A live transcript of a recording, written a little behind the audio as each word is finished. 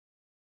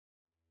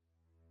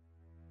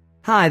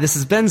Hi, this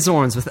is Ben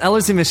Zorns with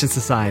Ellerslie Mission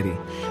Society.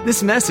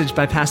 This message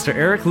by Pastor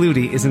Eric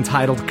Ludy is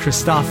entitled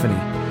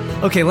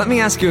Christophany. Okay, let me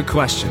ask you a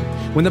question.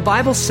 When the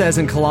Bible says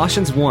in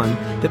Colossians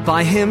 1 that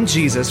by him,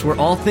 Jesus, were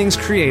all things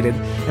created,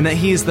 and that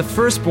he is the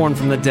firstborn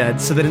from the dead,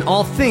 so that in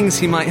all things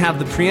he might have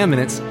the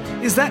preeminence,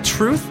 is that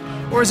truth?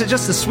 Or is it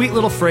just a sweet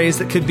little phrase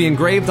that could be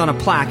engraved on a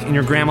plaque in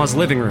your grandma's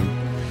living room?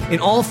 In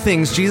all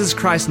things, Jesus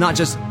Christ not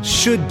just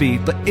should be,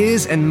 but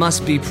is and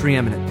must be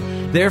preeminent.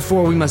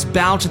 Therefore, we must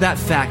bow to that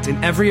fact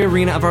in every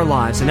arena of our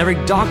lives and every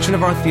doctrine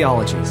of our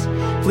theologies.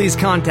 Please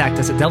contact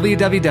us at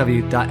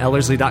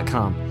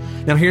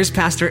www.ellerslie.com. Now here's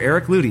Pastor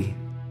Eric Ludy.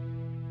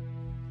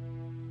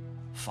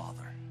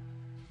 Father,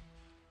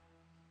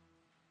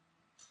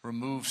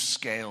 remove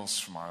scales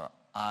from our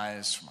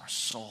eyes, from our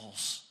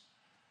souls,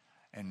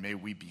 and may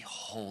we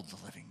behold the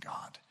living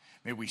God.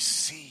 May we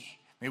see,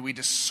 may we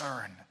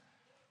discern.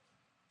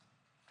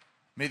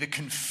 May the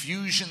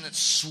confusion that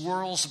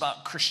swirls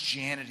about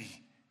Christianity,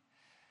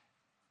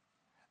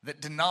 that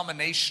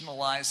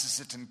denominationalizes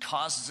it and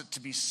causes it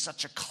to be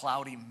such a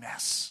cloudy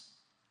mess.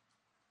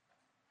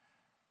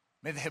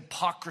 May the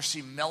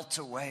hypocrisy melt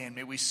away, and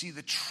may we see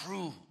the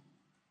true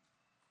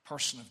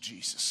person of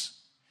Jesus.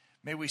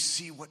 May we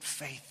see what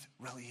faith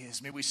really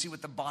is. May we see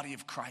what the body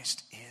of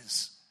Christ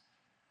is.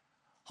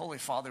 Holy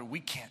Father,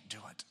 we can't do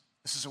it.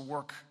 This is a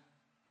work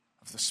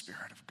of the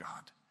Spirit of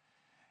God.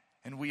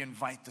 And we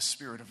invite the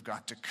Spirit of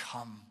God to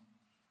come,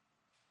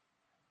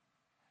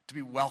 to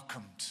be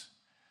welcomed,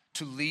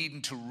 to lead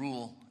and to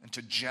rule and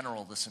to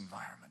general this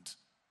environment.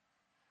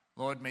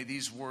 Lord, may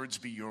these words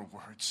be your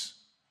words,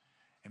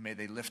 and may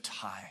they lift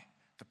high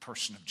the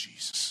person of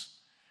Jesus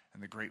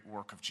and the great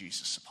work of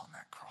Jesus upon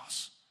that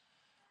cross.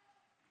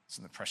 It's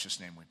in the precious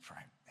name we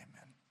pray.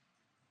 Amen.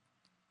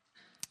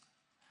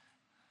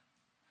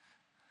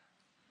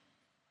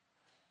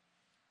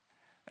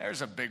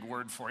 There's a big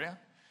word for you.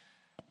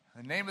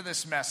 The name of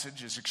this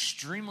message is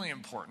extremely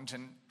important,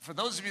 and for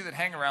those of you that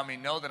hang around me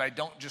know that I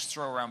don't just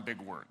throw around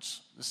big words.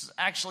 This is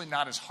actually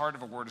not as hard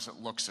of a word as it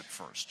looks at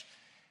first.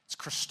 It's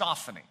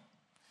Christophany.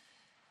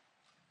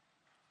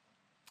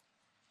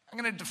 I'm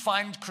going to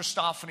define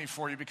Christophany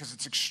for you because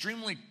it's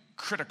extremely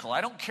critical.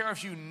 I don't care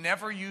if you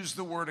never use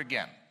the word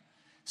again.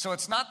 So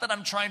it's not that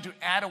I'm trying to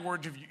add a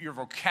word to your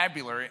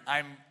vocabulary.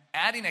 I'm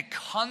adding a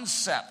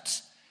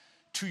concept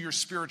to your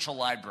spiritual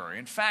library.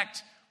 In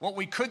fact, what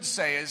we could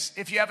say is,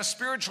 if you have a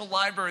spiritual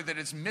library that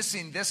is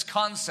missing this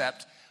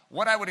concept,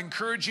 what I would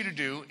encourage you to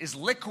do is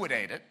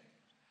liquidate it.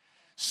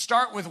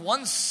 Start with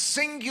one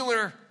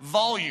singular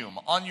volume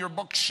on your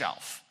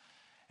bookshelf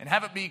and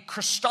have it be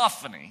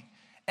Christophany,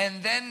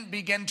 and then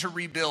begin to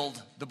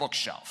rebuild the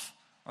bookshelf.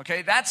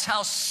 Okay, that's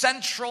how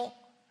central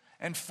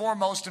and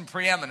foremost and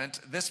preeminent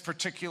this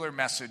particular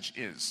message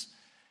is.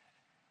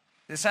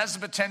 This has the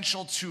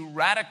potential to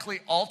radically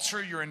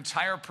alter your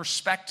entire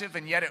perspective,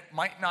 and yet it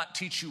might not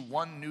teach you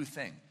one new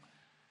thing.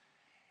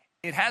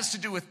 It has to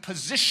do with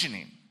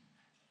positioning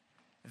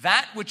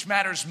that which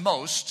matters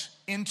most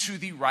into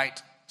the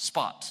right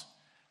spot.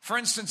 For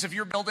instance, if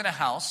you're building a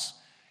house,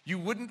 you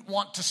wouldn't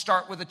want to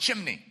start with a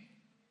chimney.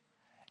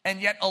 And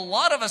yet a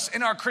lot of us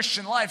in our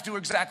Christian life do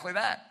exactly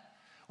that.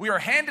 We are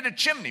handed a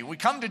chimney. We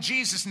come to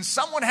Jesus and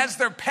someone has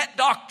their pet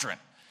doctrine.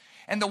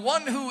 And the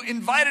one who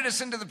invited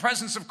us into the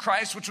presence of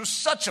Christ, which was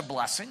such a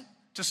blessing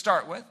to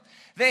start with,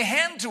 they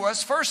hand to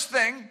us, first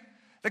thing,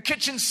 the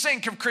kitchen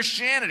sink of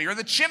Christianity, or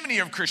the chimney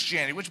of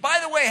Christianity, which, by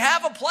the way,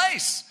 have a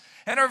place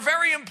and are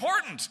very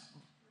important.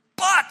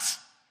 But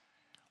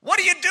what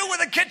do you do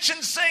with a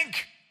kitchen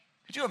sink?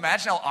 Could you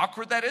imagine how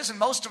awkward that is? And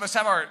most of us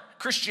have our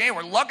Christianity,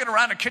 we're lugging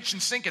around a kitchen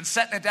sink and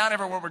setting it down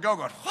everywhere we go,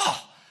 going, whoa,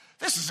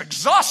 this is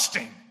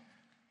exhausting.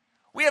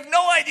 We have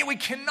no idea. We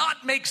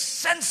cannot make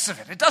sense of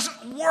it. It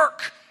doesn't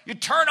work. You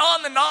turn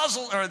on the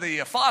nozzle or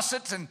the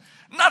faucet and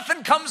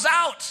nothing comes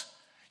out.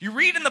 You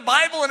read in the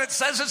Bible and it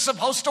says it's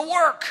supposed to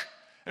work.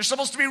 There's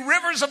supposed to be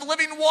rivers of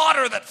living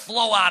water that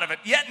flow out of it,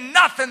 yet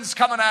nothing's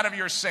coming out of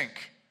your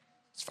sink.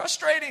 It's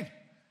frustrating.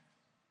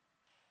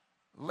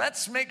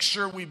 Let's make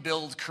sure we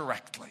build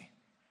correctly.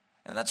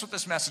 And that's what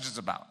this message is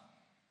about.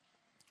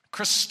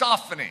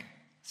 Christophany.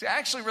 See, I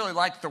actually really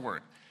like the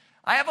word.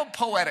 I have a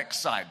poetic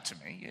side to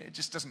me. It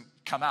just doesn't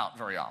come out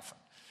very often.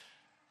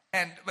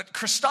 But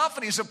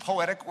Christophany is a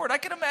poetic word. I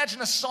can imagine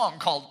a song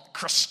called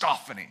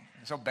Christophany.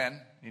 So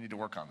Ben, you need to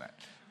work on that.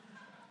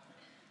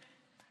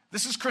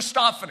 This is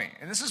Christophany,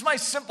 and this is my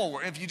simple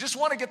word. If you just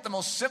want to get the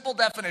most simple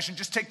definition,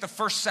 just take the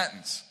first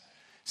sentence.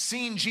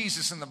 Seeing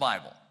Jesus in the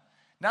Bible.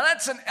 Now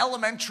that's an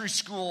elementary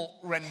school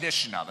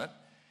rendition of it,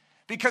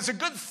 because a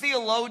good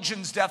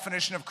theologian's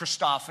definition of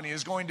Christophany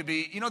is going to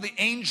be, the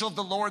angel of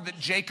the Lord that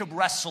Jacob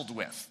wrestled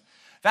with.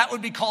 That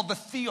would be called the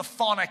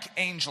theophonic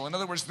angel. In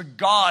other words, the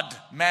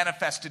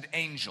God-manifested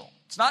angel.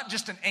 It's not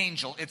just an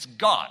angel, it's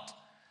God.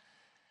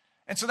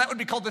 And so that would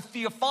be called the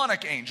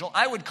theophonic angel.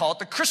 I would call it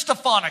the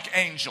Christophonic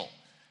angel.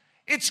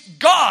 It's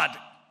God,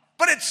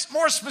 but it's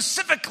more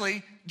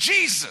specifically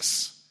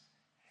Jesus.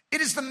 It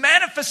is the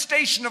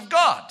manifestation of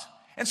God.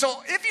 And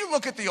so if you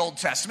look at the Old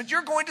Testament,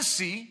 you're going to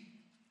see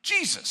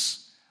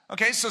Jesus.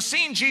 Okay, so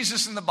seeing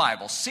Jesus in the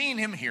Bible, seeing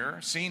him here,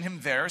 seeing him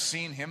there,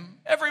 seeing him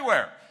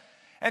everywhere.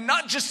 And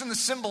not just in the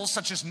symbols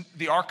such as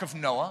the Ark of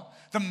Noah,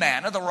 the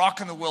manna, the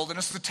rock in the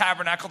wilderness, the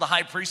tabernacle, the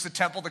high priest, the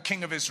temple, the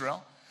king of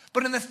Israel,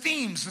 but in the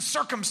themes, the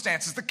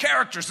circumstances, the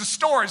characters, the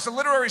stories, the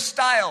literary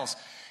styles.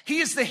 He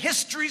is the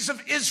histories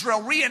of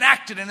Israel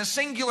reenacted in a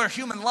singular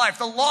human life,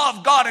 the law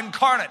of God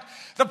incarnate,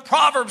 the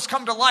Proverbs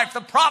come to life,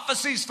 the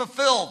prophecies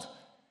fulfilled.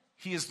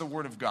 He is the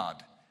Word of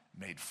God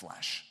made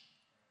flesh.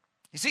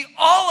 You see,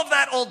 all of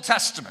that Old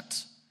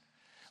Testament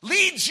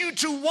leads you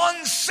to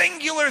one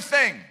singular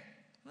thing.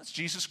 That's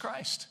Jesus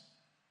Christ.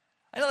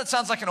 I know that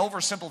sounds like an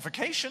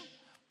oversimplification,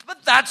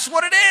 but that's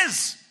what it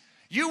is.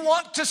 You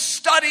want to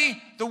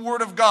study the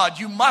Word of God.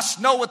 You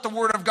must know what the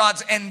Word of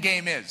God's end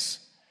game is.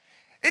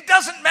 It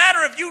doesn't matter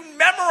if you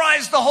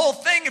memorize the whole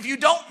thing if you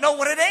don't know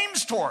what it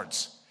aims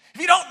towards.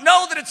 If you don't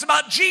know that it's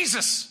about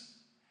Jesus.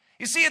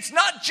 You see, it's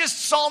not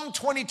just Psalm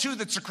 22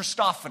 that's a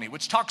Christophany,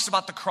 which talks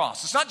about the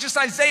cross. It's not just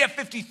Isaiah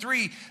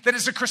 53 that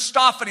is a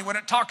Christophany when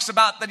it talks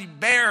about that he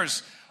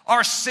bears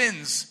our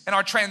sins and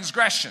our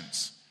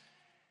transgressions.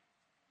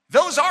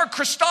 Those are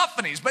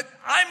Christophanies, but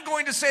I'm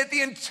going to say that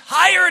the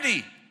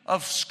entirety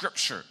of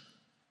Scripture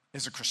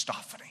is a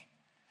Christophany.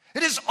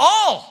 It is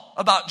all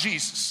about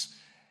Jesus.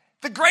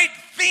 The great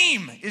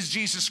theme is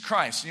Jesus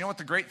Christ. You know what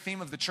the great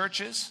theme of the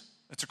church is?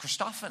 It's a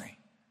Christophany.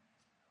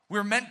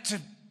 We're meant to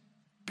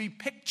be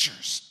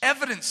pictures,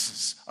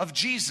 evidences of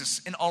Jesus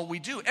in all we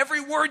do.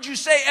 Every word you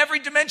say, every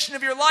dimension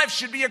of your life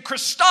should be a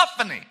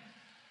Christophany.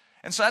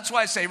 And so that's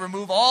why I say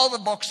remove all the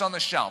books on the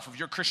shelf of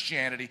your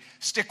Christianity,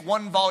 stick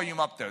one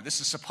volume up there.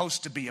 This is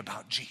supposed to be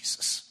about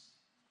Jesus.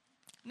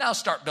 Now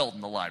start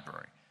building the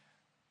library.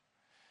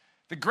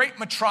 The great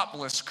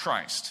metropolis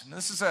Christ. And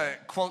this is a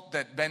quote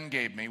that Ben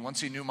gave me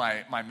once he knew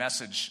my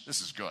message.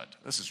 This is good.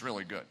 This is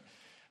really good.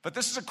 But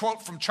this is a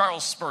quote from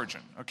Charles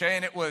Spurgeon, okay?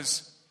 And it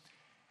was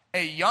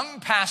a young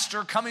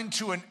pastor coming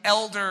to an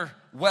elder,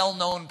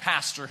 well-known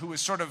pastor who was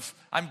sort of,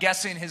 I'm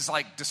guessing, his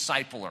like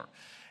discipler.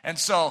 And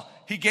so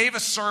he gave a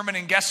sermon,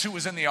 and guess who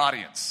was in the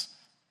audience?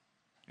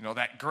 You know,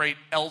 that great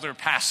elder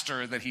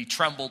pastor that he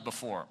trembled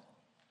before.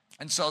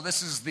 And so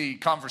this is the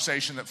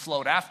conversation that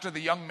flowed after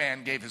the young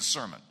man gave his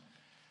sermon.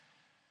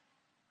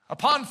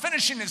 Upon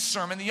finishing his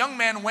sermon, the young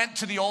man went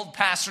to the old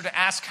pastor to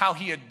ask how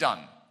he had done.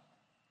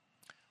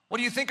 "What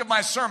do you think of my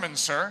sermon,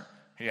 sir?"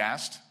 he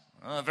asked.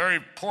 "A very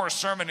poor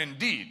sermon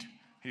indeed,"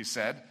 he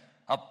said.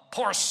 "A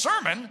poor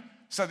sermon?"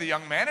 said the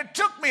young man. "It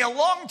took me a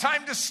long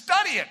time to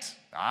study it."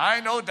 "I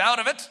no doubt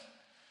of it."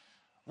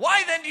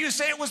 "Why then do you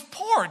say it was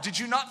poor? Did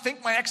you not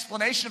think my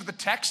explanation of the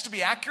text to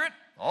be accurate?"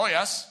 "Oh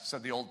yes,"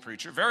 said the old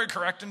preacher, "very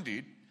correct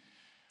indeed."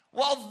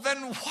 "Well,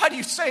 then why do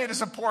you say it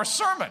is a poor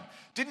sermon?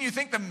 Didn't you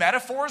think the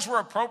metaphors were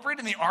appropriate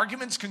and the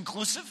arguments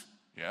conclusive?"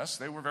 "Yes,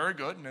 they were very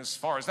good, and as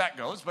far as that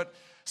goes, but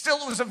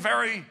still it was a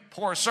very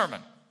poor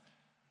sermon."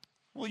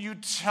 "Will you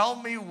tell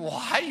me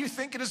why you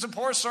think it is a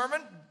poor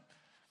sermon?"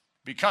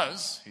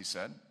 "Because," he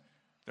said,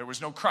 "there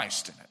was no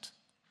Christ in it."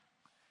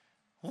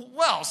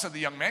 "Well," said the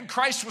young man,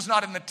 "Christ was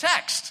not in the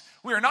text.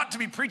 We are not to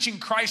be preaching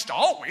Christ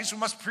always. We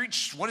must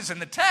preach what is in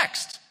the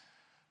text."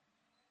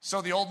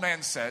 So the old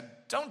man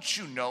said, "Don't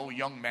you know,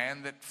 young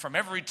man, that from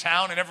every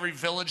town and every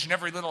village and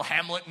every little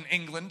hamlet in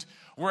England,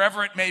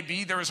 wherever it may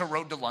be, there is a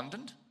road to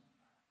London?"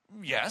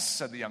 "Yes,"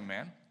 said the young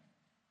man.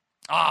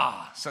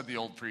 "Ah," said the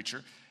old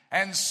preacher,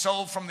 "and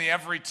so from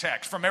every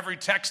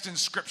text in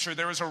Scripture,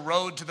 there is a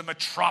road to the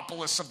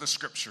metropolis of the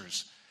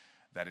Scriptures.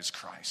 That is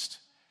Christ.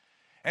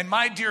 And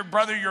my dear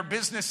brother, your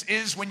business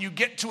is when you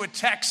get to a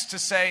text to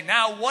say,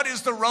 now what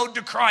is the road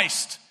to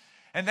Christ?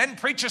 And then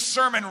preach a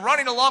sermon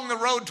running along the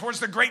road towards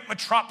the great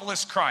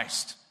metropolis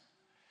Christ."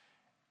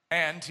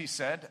 And he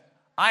said,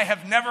 "I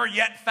have never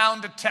yet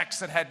found a text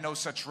that had no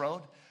such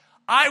road.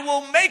 I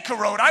will make a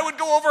road. I would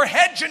go over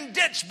hedge and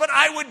ditch, but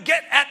I would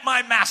get at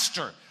my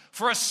master.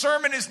 For a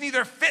sermon is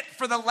neither fit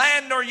for the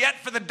land nor yet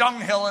for the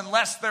dunghill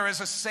unless there is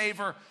a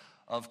savor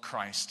of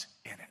Christ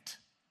in it."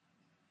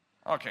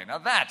 Okay, now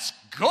that's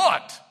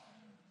good.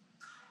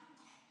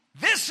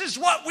 This is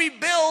what we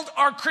build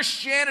our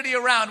Christianity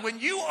around. When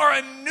you are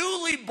a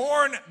newly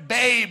born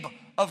babe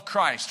of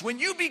Christ, when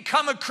you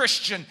become a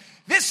Christian,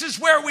 this is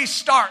where we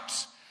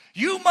start.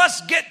 You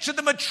must get to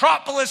the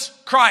metropolis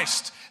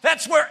Christ.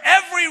 That's where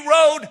every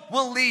road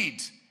will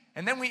lead.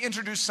 And then we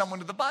introduce someone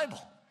to the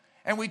Bible.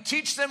 And we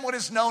teach them what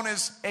is known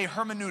as a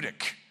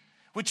hermeneutic,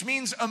 which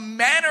means a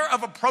manner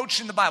of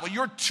approaching the Bible,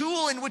 your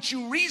tool in which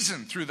you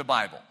reason through the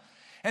Bible.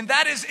 And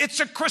that is, it's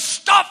a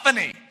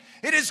Christophany.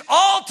 It is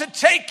all to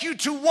take you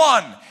to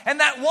one. And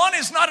that one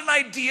is not an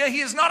idea.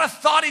 He is not a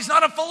thought. He's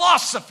not a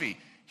philosophy.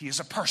 He is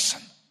a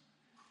person.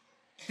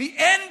 The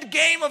end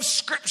game of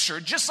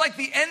Scripture, just like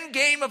the end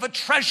game of a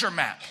treasure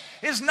map,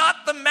 is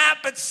not the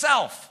map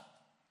itself.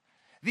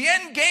 The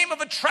end game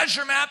of a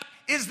treasure map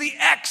is the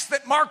X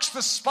that marks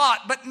the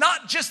spot, but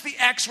not just the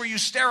X where you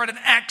stare at an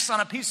X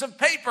on a piece of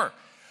paper,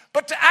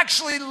 but to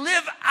actually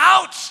live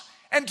out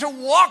and to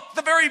walk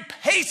the very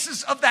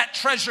paces of that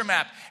treasure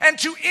map, and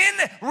to,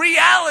 in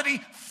reality,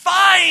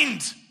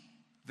 find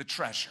the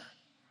treasure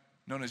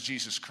known as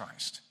Jesus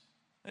Christ.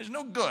 There's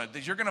no good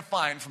that you're going to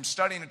find from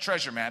studying a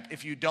treasure map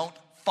if you don't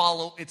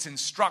follow its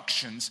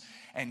instructions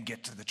and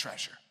get to the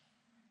treasure.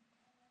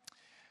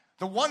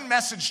 The one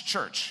message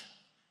church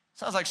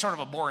sounds like sort of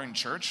a boring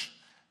church.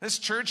 This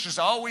church is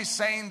always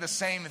saying the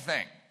same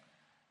thing.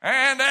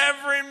 And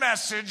every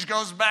message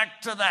goes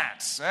back to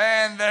that.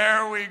 And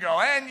there we go.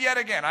 And yet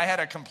again, I had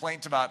a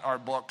complaint about our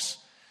books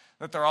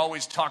that they're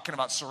always talking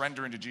about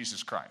surrendering to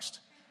Jesus Christ.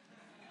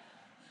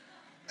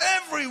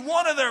 Every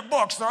one of their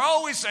books, they're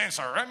always saying,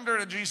 surrender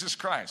to Jesus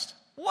Christ.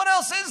 What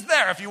else is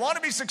there? If you want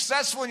to be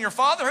successful in your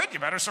fatherhood, you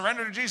better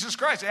surrender to Jesus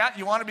Christ. Yeah,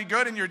 you want to be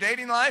good in your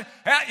dating life?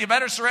 Yeah, you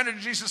better surrender to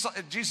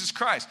Jesus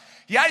Christ.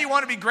 Yeah, you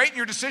want to be great in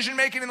your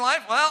decision-making in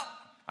life? Well,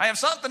 I have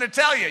something to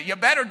tell you. You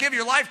better give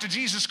your life to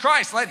Jesus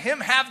Christ. Let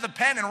him have the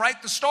pen and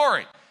write the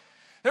story.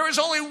 There is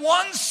only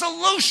one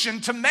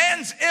solution to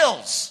man's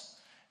ills,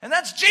 and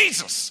that's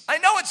Jesus. I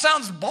know it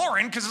sounds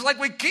boring because it's like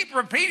we keep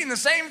repeating the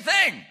same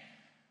thing.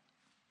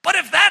 But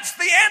if that's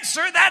the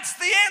answer, that's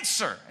the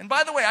answer. And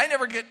by the way, I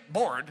never get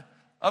bored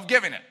of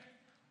giving it.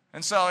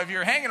 And so if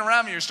you're hanging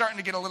around me, you're starting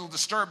to get a little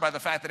disturbed by the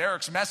fact that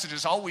Eric's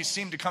messages always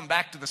seem to come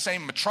back to the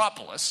same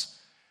metropolis.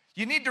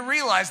 You need to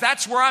realize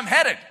that's where I'm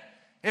headed.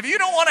 If you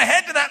don't want to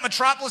head to that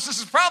metropolis, this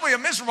is probably a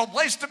miserable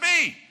place to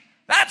be.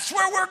 That's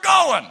where we're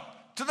going,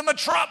 to the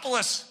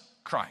metropolis,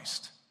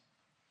 Christ.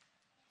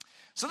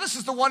 So this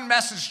is the one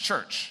message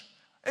church.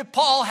 If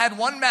Paul had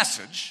one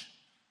message,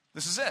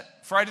 this is it.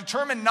 For I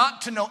determined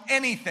not to know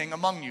anything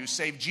among you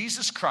save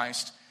Jesus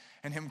Christ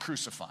and him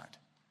crucified.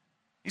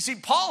 You see,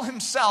 Paul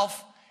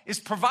himself is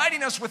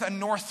providing us with a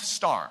north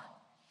star.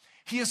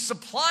 He is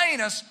supplying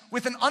us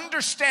with an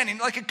understanding,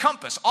 like a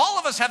compass. All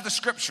of us have the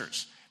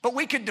scriptures, but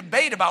we could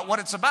debate about what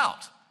it's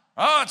about.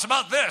 Oh, it's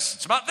about this,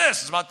 it's about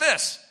this, it's about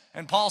this.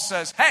 And Paul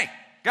says, hey,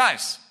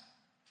 guys,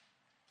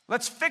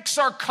 let's fix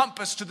our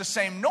compass to the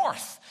same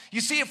north. You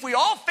see, if we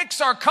all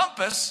fix our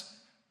compass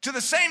to the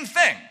same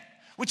thing,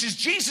 which is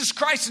Jesus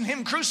Christ and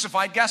him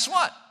crucified, guess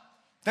what?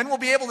 Then we'll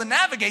be able to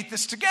navigate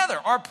this together.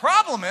 Our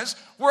problem is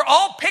we're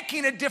all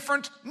picking a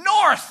different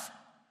north.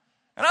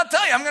 And I'll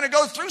tell you, I'm going to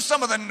go through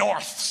some of the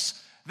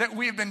norths that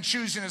we've been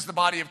choosing as the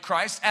body of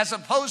Christ as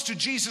opposed to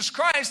Jesus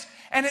Christ,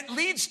 and it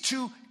leads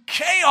to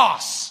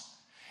chaos.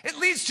 It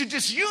leads to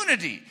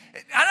disunity.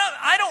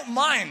 I don't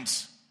mind,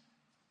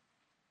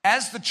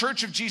 as the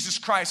Church of Jesus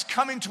Christ,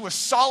 coming to a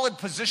solid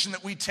position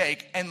that we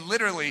take and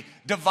literally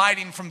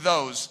dividing from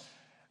those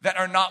that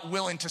are not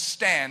willing to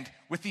stand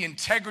with the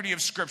integrity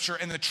of Scripture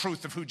and the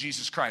truth of who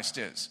Jesus Christ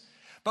is.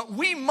 But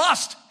we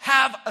must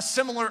have a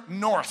similar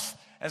north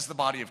as the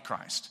body of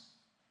Christ.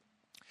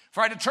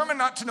 For I determined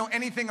not to know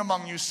anything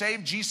among you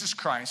save Jesus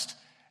Christ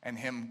and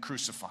him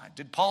crucified.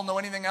 Did Paul know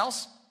anything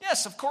else?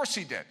 Yes, of course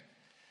he did.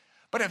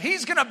 But if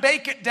he's going to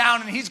bake it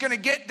down and he's going to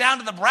get down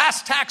to the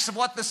brass tacks of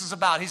what this is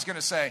about, he's going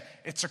to say,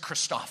 it's a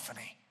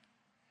Christophany.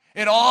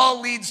 It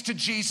all leads to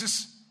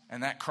Jesus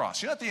and that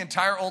cross. You know that the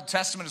entire Old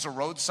Testament is a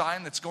road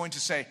sign that's going to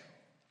say,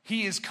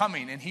 he is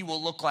coming and he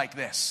will look like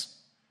this.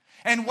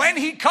 And when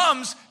he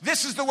comes,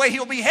 this is the way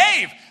he'll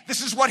behave.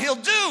 This is what he'll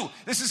do.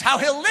 This is how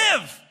he'll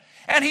live.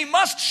 And he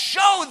must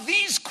show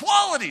these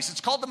qualities.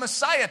 It's called the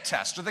Messiah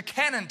test or the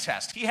canon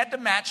test. He had to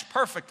match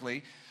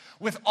perfectly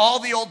with all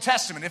the Old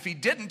Testament. If he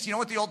didn't, you know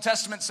what the Old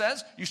Testament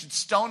says? You should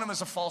stone him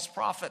as a false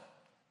prophet.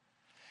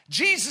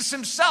 Jesus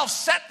himself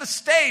set the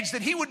stage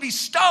that he would be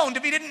stoned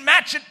if he didn't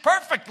match it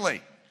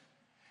perfectly.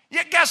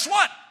 Yet guess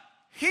what?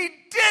 He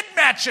did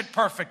match it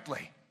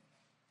perfectly.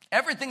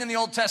 Everything in the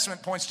Old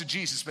Testament points to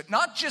Jesus, but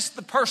not just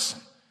the person,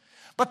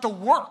 but the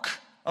work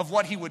of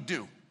what he would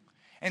do.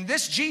 And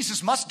this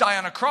Jesus must die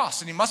on a cross,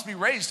 and he must be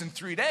raised in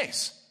 3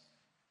 days.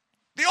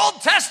 The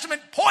Old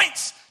Testament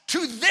points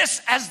to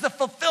this as the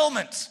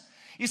fulfillment.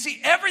 You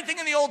see, everything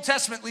in the Old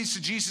Testament leads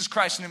to Jesus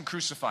Christ and him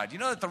crucified. You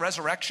know that the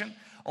resurrection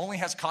only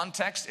has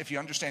context if you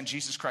understand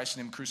Jesus Christ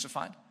and him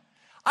crucified?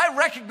 I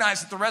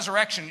recognize that the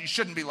resurrection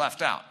shouldn't be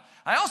left out.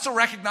 I also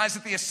recognize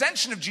that the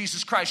ascension of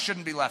Jesus Christ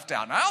shouldn't be left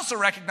out. And I also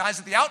recognize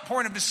that the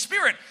outpouring of his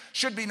Spirit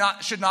should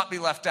not be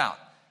left out.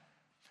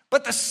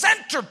 But the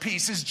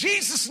centerpiece is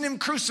Jesus and him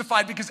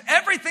crucified, because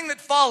everything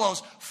that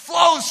follows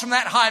flows from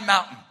that high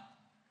mountain.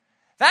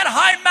 That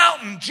high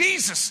mountain,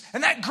 Jesus,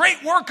 and that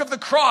great work of the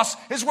cross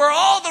is where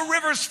all the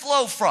rivers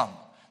flow from,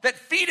 that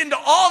feed into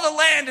all the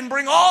land and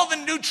bring all the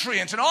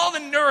nutrients and all the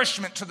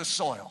nourishment to the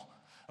soil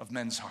of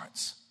men's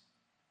hearts.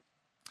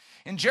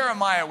 In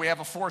Jeremiah, we have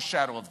a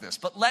foreshadow of this.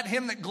 But let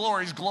him that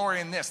glories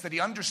glory in this, that he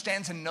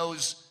understands and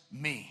knows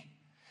me,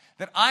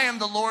 that I am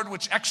the Lord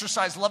which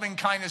exercise loving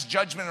kindness,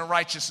 judgment, and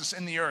righteousness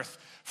in the earth.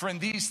 For in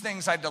these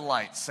things I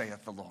delight,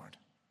 saith the Lord.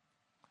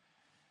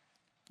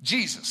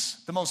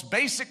 Jesus, the most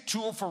basic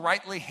tool for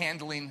rightly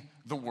handling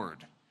the word.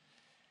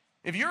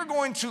 If you're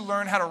going to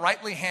learn how to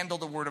rightly handle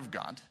the word of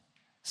God,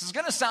 this is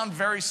going to sound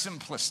very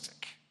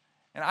simplistic.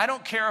 And I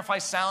don't care if I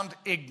sound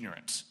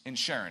ignorant in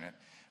sharing it,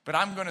 but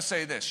I'm going to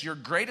say this. Your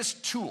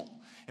greatest tool,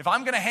 if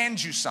I'm going to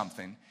hand you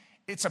something,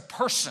 it's a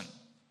person.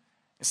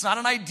 It's not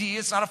an idea,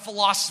 it's not a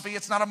philosophy,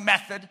 it's not a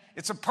method,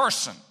 it's a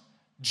person,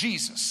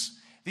 Jesus.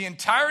 The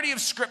entirety of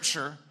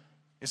Scripture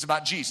is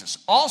about Jesus.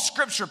 All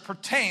Scripture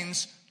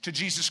pertains to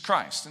Jesus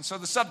Christ. And so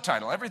the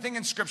subtitle, everything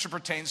in Scripture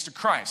pertains to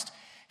Christ.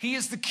 He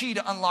is the key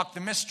to unlock the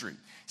mystery.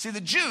 See,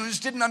 the Jews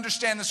didn't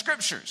understand the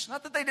Scriptures.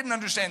 Not that they didn't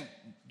understand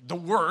the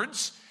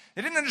words.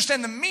 They didn't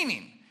understand the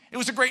meaning. It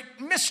was a great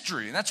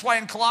mystery. And that's why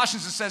in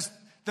Colossians it says,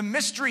 the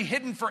mystery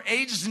hidden for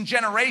ages and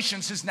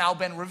generations has now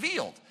been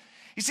revealed.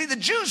 You see, the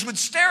Jews would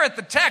stare at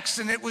the text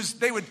and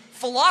they would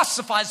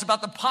philosophize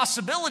about the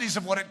possibilities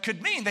of what it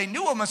could mean. They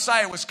knew a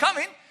Messiah was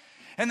coming,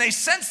 and they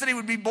sensed that he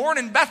would be born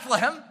in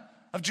Bethlehem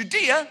of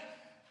Judea.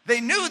 They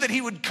knew that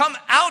he would come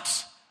out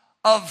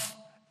of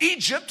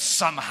Egypt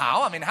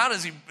somehow. I mean,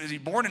 is he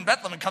born in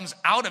Bethlehem and comes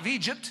out of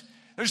Egypt?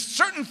 There's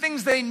certain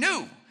things they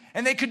knew,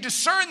 and they could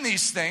discern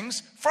these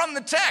things from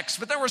the text.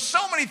 But there were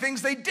so many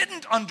things they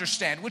didn't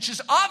understand, which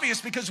is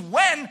obvious because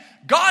when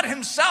God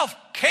himself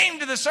came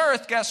to this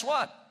earth, guess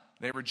what?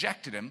 They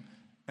rejected him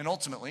and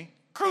ultimately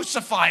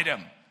crucified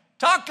him.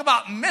 Talk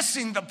about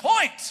missing the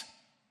point.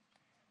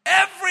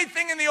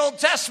 Everything in the Old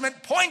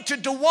Testament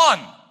pointed to one,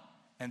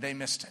 and they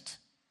missed it.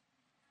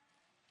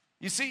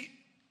 You see,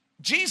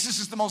 Jesus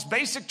is the most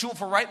basic tool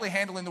for rightly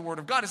handling the Word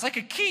of God. It's like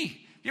a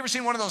key. You ever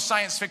seen one of those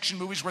science fiction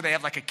movies where they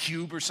have like a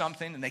cube or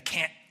something and they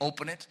can't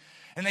open it?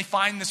 And they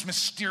find this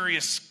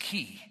mysterious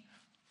key.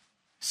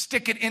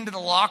 Stick it into the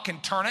lock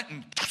and turn it,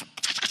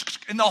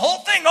 and the whole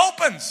thing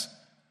opens.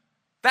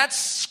 That's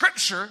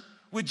Scripture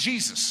with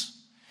Jesus.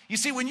 You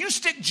see, when you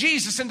stick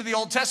Jesus into the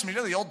Old Testament,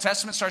 the Old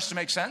Testament starts to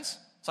make sense.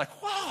 It's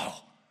like, wow,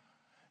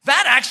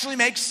 that actually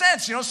makes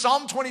sense.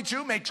 Psalm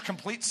 22 makes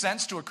complete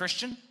sense to a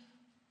Christian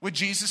with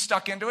Jesus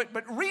stuck into it.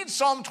 But read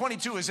Psalm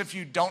 22 as if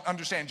you don't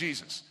understand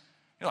Jesus.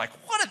 You're like,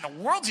 what in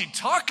the world is he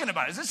talking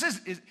about?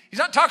 He's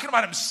not talking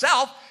about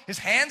himself. His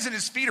hands and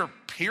his feet are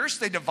pierced.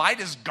 They divide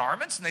his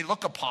garments and they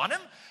look upon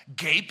him,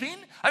 gaping.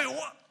 I mean,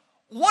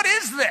 what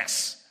is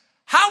this?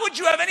 How would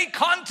you have any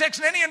context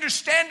and any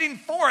understanding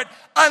for it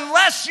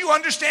unless you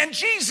understand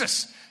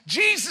Jesus?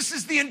 Jesus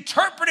is the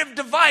interpretive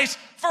device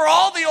for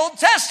all the Old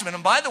Testament.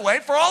 And by the way,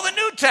 for all the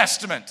New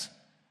Testament.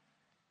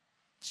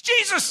 It's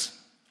Jesus.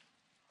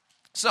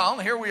 So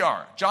here we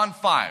are, John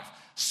 5.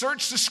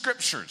 Search the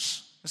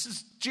Scriptures. This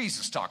is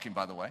Jesus talking,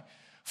 by the way.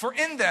 For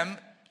in them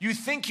you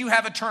think you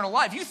have eternal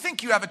life. You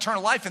think you have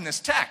eternal life in this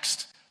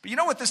text. But you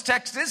know what this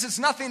text is? It's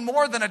nothing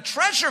more than a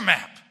treasure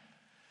map.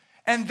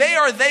 And they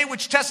are they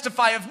which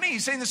testify of me.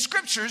 He's saying the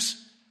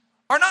Scriptures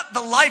are not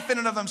the life in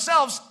and of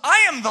themselves.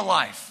 I am the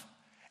life.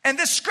 And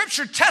this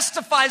Scripture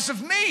testifies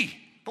of me.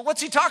 But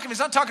what's he talking about? He's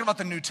not talking about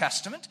the New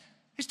Testament.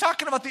 He's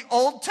talking about the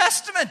Old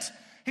Testament.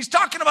 He's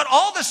talking about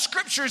all the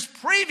Scriptures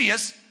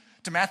previous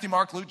to Matthew,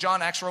 Mark, Luke,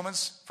 John, Acts,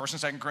 Romans,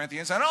 1st and 2nd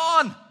Corinthians, and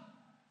on.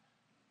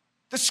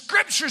 The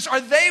Scriptures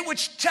are they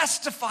which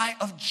testify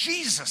of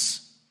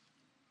Jesus.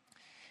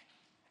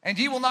 And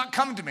ye will not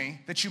come to me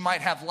that you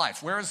might have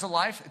life. Where is the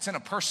life? It's in a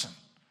person,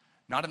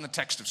 not in the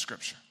text of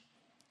Scripture.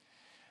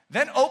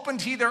 Then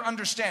opened he their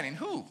understanding.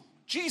 Who?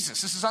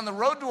 Jesus. This is on the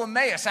road to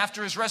Emmaus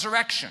after his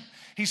resurrection.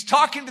 He's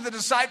talking to the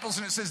disciples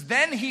and it says,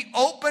 then he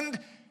opened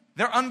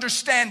their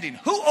understanding.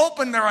 Who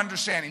opened their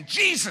understanding?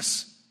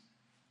 Jesus.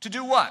 To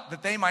do what?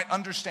 That they might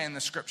understand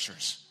the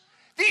Scriptures.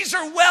 These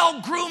are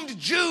well-groomed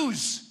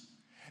Jews.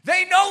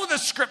 They know the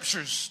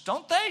Scriptures,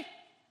 don't they?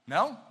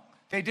 No,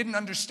 they didn't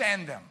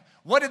understand them.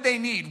 What did they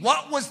need?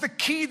 What was the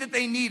key that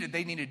they needed?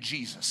 They needed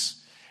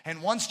Jesus.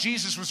 And once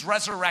Jesus was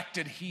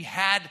resurrected, he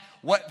had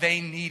what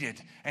they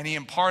needed, and he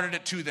imparted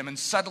it to them, and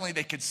suddenly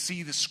they could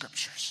see the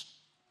Scriptures.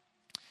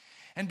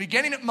 And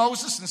beginning at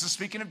Moses, and this is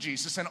speaking of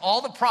Jesus, and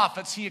all the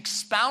prophets, he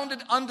expounded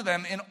unto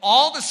them in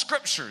all the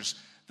Scriptures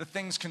the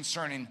things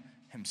concerning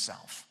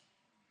himself.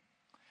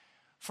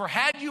 For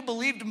had you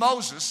believed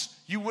Moses,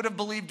 you would have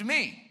believed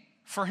me,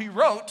 for he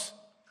wrote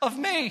of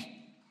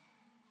me.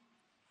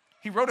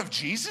 He wrote of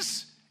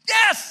Jesus?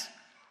 Yes!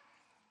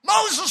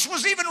 Moses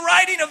was even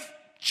writing of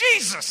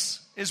Jesus,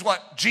 is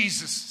what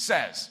Jesus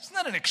says. Isn't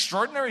that an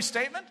extraordinary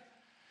statement?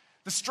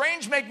 The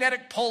strange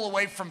magnetic pull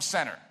away from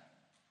center.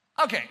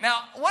 Okay,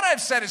 now, what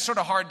I've said is sort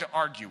of hard to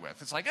argue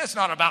with. It's like, it's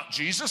not about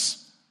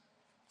Jesus.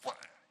 Well,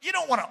 you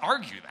don't want to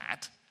argue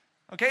that.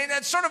 Okay,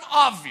 that's sort of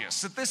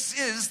obvious that this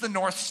is the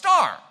North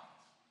Star.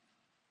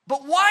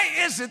 But why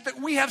is it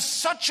that we have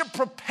such a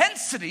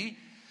propensity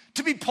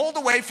to be pulled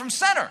away from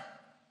center?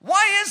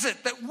 Why is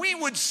it that we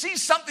would see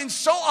something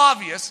so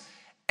obvious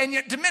and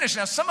yet diminish?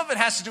 Now, some of it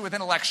has to do with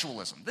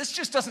intellectualism. This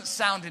just doesn't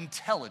sound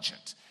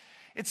intelligent.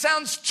 It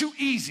sounds too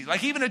easy,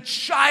 like even a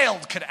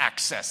child could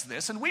access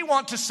this, and we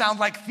want to sound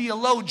like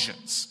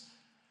theologians.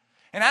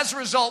 And as a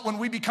result, when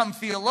we become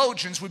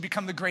theologians, we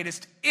become the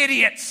greatest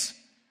idiots,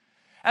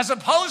 as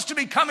opposed to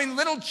becoming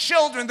little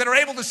children that are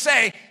able to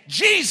say,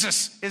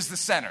 Jesus is the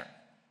center.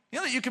 You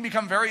know that you can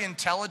become very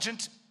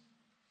intelligent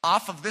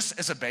off of this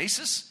as a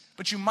basis?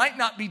 But you might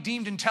not be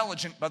deemed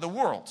intelligent by the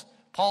world.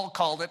 Paul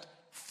called it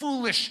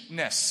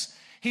foolishness.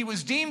 He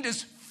was deemed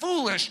as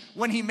foolish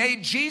when he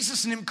made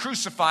Jesus and him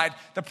crucified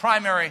the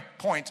primary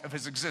point of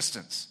his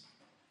existence.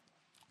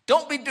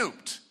 Don't be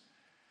duped.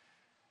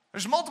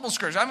 There's multiple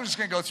scriptures. I'm just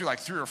going to go through like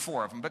 3 or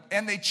 4 of them.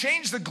 And they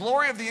changed the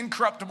glory of the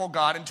incorruptible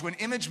God into an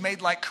image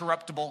made like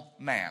corruptible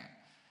man.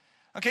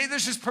 Okay,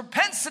 there's this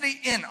propensity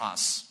in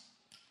us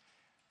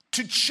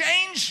to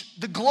change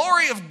the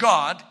glory of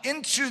God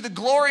into the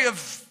glory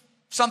of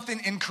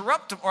something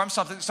incorruptible, or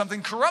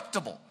something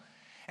corruptible.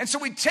 And so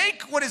we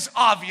take what is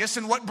obvious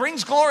and what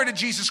brings glory to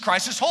Jesus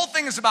Christ. This whole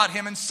thing is about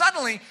him, and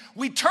suddenly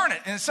we turn it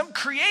in some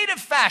creative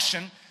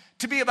fashion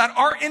to be about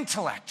our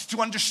intellect,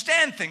 to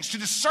understand things, to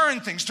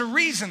discern things, to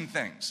reason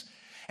things.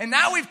 And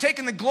now we've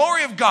taken the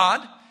glory of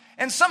God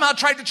and somehow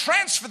tried to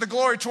transfer the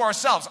glory to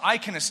ourselves. I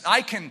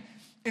can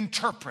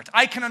interpret,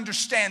 I can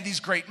understand these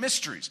great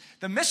mysteries.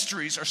 The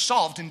mysteries are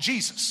solved in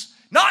Jesus,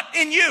 not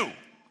in you,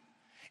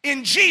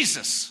 in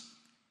Jesus.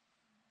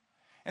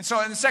 And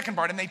so in the second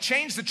part, and they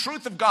changed the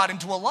truth of God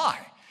into a lie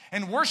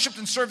and worshiped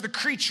and served the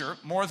creature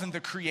more than the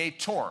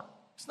creator.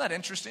 Isn't that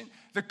interesting?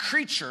 The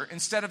creature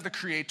instead of the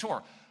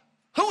creator.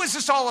 Who is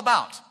this all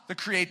about? The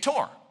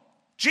creator,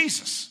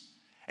 Jesus.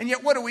 And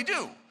yet what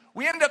do?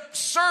 We end up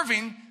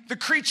serving the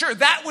creature,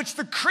 that which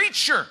the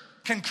creature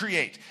can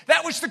create,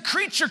 that which the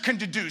creature can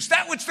deduce,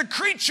 that which the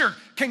creature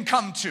can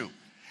come to.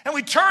 And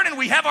we turn and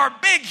we have our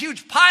big,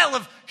 huge pile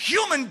of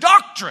human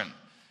doctrine,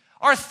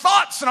 our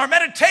thoughts and our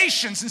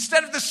meditations,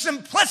 instead of the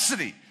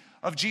simplicity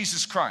of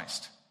Jesus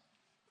Christ.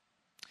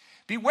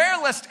 Beware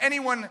lest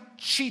anyone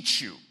cheat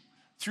you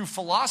through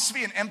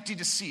philosophy and empty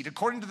deceit,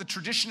 according to the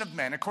tradition of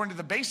men, according to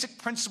the basic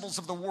principles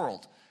of the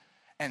world,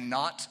 and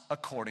not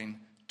according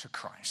to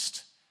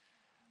Christ.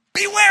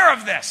 Beware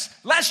of this,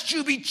 lest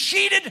you be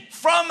cheated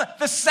from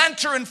the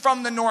center and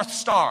from the North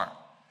Star.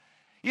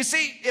 You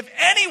see, if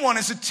anyone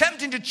is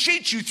attempting to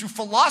cheat you through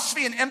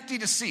philosophy and empty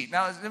deceit,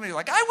 now, you're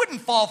like, I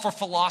wouldn't fall for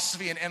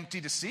philosophy and empty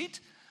deceit.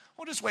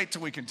 We'll just wait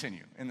till we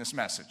continue in this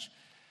message.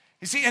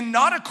 You see, and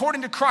not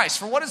according to Christ.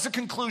 For what is the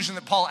conclusion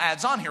that Paul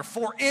adds on here?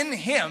 For in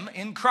him,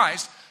 in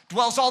Christ,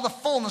 dwells all the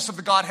fullness of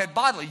the Godhead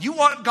bodily. You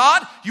want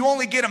God? You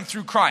only get him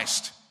through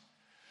Christ.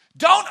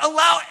 Don't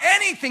allow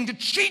anything to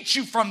cheat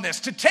you from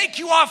this, to take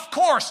you off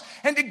course,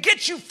 and to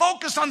get you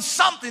focused on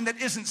something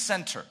that isn't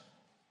center.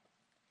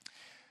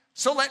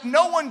 So let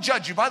no one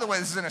judge you. By the way,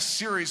 this is in a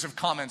series of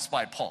comments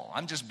by Paul.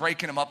 I'm just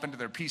breaking them up into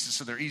their pieces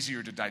so they're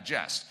easier to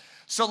digest.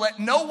 So let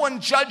no one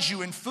judge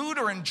you in food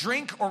or in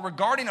drink or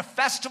regarding a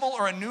festival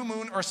or a new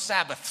moon or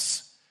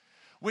Sabbaths,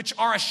 which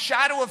are a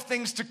shadow of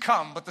things to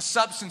come, but the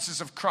substances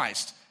of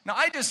Christ. Now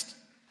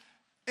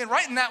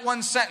right in that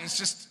one sentence,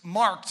 just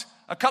marked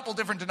a couple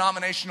different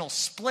denominational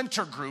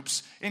splinter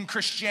groups in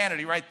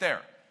Christianity right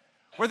there,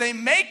 where they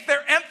make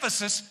their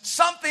emphasis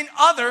something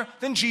other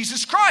than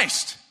Jesus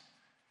Christ.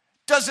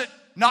 Does it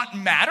not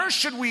matter?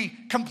 Should we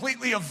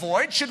completely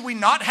avoid? Should we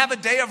not have a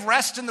day of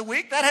rest in the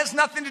week? That has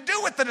nothing to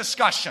do with the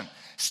discussion.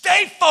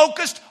 Stay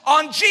focused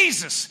on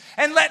Jesus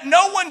and let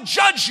no one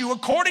judge you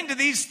according to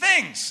these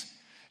things.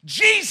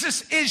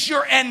 Jesus is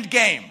your end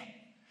game.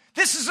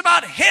 This is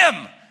about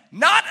him,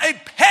 not a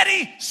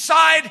petty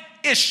side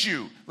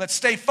issue. Let's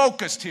stay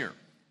focused here.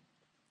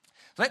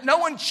 Let no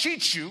one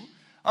cheat you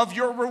of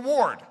your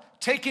reward,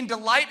 taking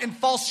delight in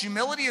false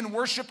humility and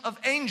worship of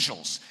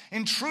angels,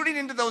 intruding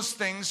into those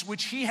things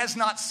which he has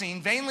not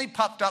seen, vainly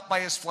puffed up by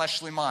his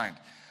fleshly mind.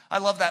 I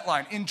love that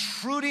line.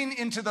 Intruding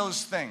into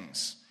those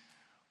things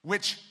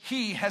which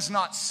he has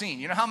not seen.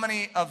 You know how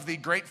many of the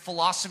great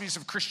philosophies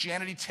of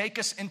Christianity take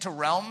us into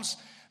realms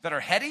that are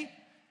heady?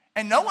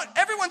 And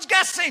everyone's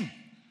guessing.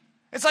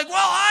 It's like, well,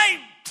 I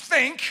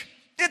think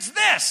it's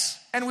this.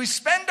 And we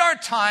spend our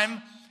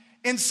time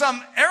in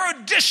some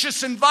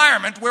eruditious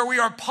environment where we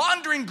are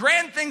pondering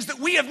grand things that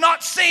we have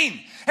not seen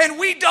and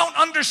we don't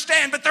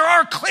understand, but there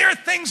are clear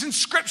things in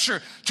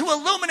Scripture to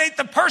illuminate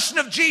the person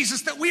of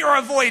Jesus that we are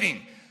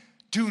avoiding.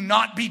 Do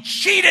not be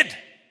cheated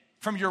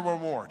from your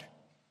reward.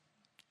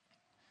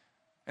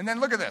 And then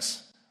look at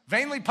this.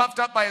 Vainly puffed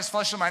up by his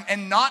fleshly mind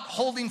and not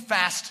holding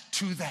fast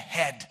to the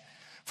head,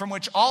 from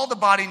which all the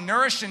body,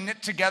 nourished and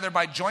knit together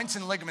by joints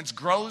and ligaments,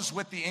 grows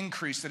with the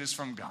increase that is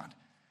from God.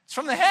 It's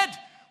from the head.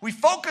 We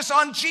focus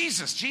on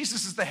Jesus.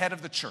 Jesus is the head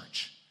of the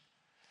church.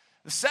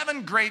 The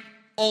 7 great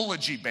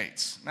ology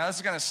baits. Now, this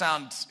is going to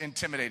sound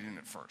intimidating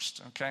at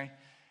first, okay? Have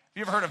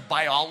you ever heard of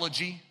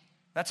biology?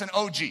 That's an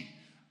OG,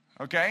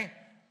 okay?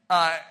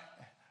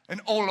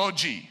 An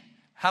ology.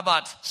 How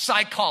about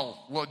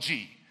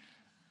psychology?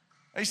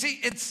 You see,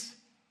 it's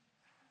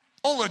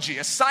ology,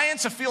 a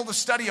science, a field of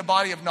study, a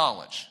body of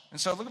knowledge. And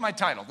so look at my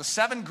title, the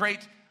 7 great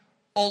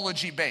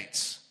ology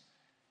baits.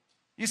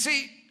 You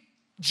see,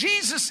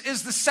 Jesus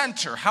is the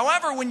center.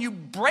 However, when you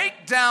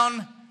break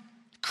down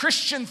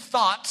Christian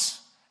thoughts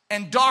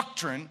and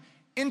doctrine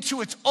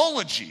into its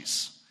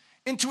ologies,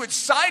 into its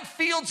side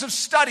fields of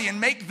study, and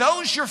make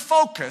those your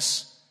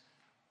focus,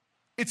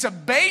 it's a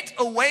bait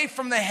away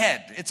from the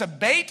head. It's a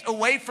bait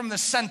away from the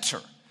center.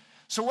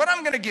 So what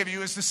I'm going to give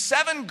you is the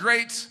 7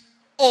 great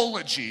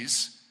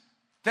ologies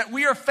that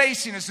we are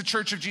facing as the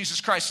Church of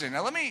Jesus Christ today.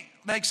 Now let me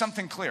make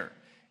something clear.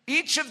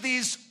 Each of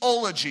these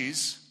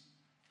ologies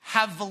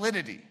have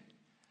validity,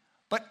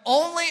 but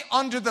only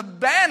under the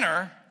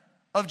banner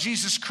of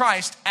Jesus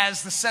Christ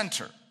as the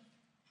center.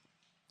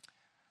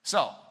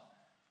 So,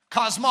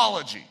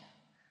 cosmology.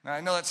 Now,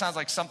 I know that sounds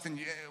like something,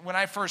 when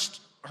I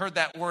first heard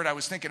that word, I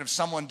was thinking of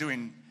someone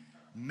doing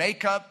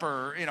makeup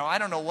or, I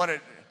don't know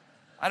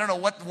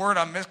what word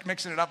I'm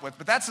mixing it up with,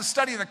 but that's the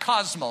study of the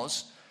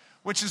cosmos,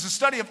 which is the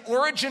study of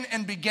origin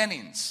and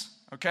beginnings,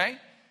 okay?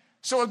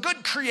 So a good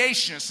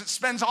creationist that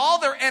spends all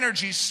their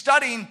energy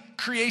studying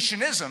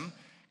creationism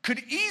could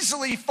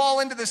easily fall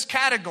into this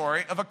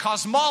category of a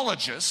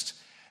cosmologist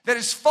that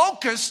is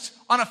focused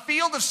on a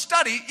field of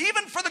study,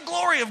 even for the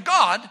glory of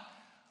God,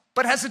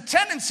 but has a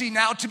tendency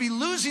now to be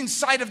losing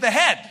sight of the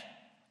head,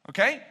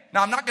 okay?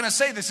 Now, I'm not going to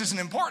say this isn't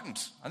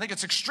important. I think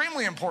it's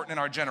extremely important in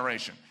our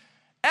generation.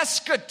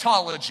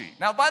 Eschatology.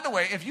 Now, by the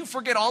way, if you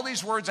forget all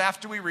these words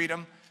after we read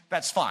them,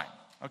 that's fine,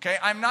 okay?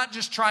 I'm not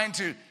just trying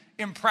to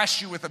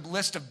impress you with a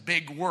list of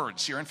big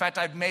words here. In fact,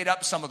 I've made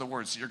up some of the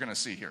words that you're going to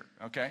see here,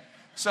 okay?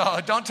 So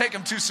don't take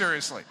them too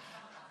seriously.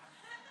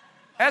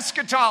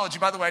 Eschatology,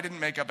 by the way, I didn't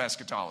make up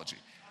eschatology.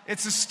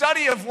 It's a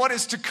study of what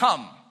is to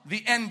come,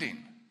 the ending.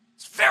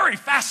 It's very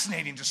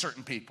fascinating to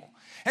certain people.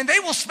 And they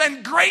will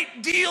spend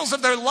great deals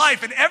of their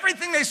life, and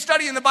everything they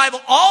study in the Bible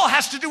all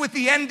has to do with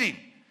the ending.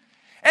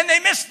 And they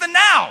miss the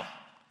now.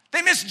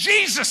 They miss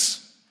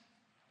Jesus.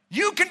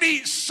 You can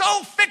be so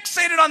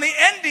fixated on the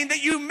ending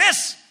that you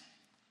miss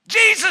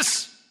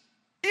Jesus,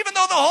 even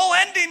though the whole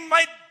ending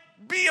might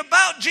be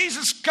about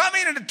Jesus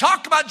coming and to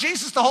talk about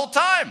Jesus the whole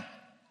time.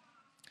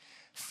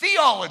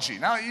 Theology.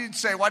 Now you'd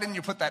say, why didn't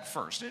you put that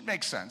first? It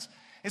makes sense.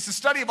 It's the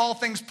study of all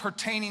things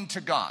pertaining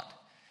to God.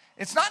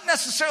 It's not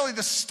necessarily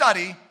the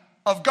study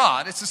of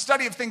God. It's the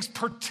study of things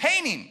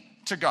pertaining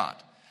to God.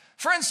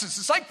 For instance,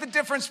 it's like the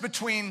difference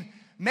between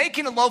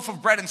making a loaf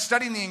of bread and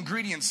studying the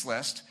ingredients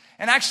list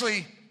and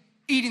actually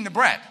eating the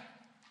bread.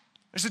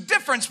 There's a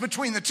difference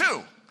between the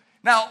two.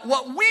 Now,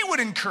 what we would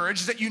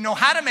encourage is that you know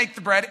how to make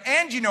the bread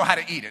and you know how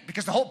to eat it,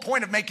 because the whole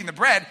point of making the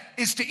bread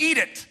is to eat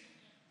it.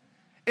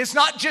 It's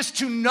not just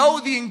to know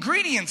the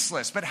ingredients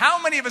list, but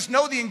how many of us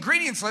know the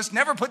ingredients list,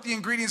 never put the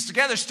ingredients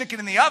together, stick it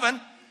in the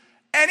oven,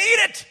 and eat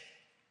it?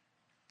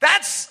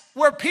 That's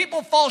where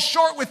people fall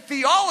short with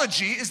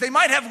theology, is they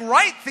might have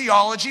right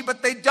theology,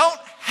 but they don't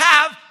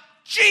have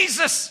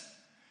Jesus.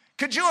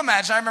 Could you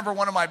imagine? I remember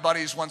one of my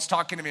buddies once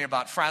talking to me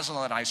about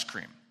frazzle-nut ice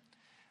cream.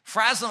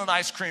 Frazzle-nut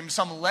ice cream,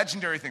 some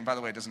legendary thing, by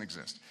the way, it doesn't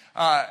exist.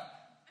 But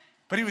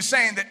he was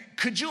saying that,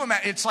 could you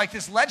imagine, it's like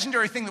this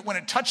legendary thing that when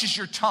it touches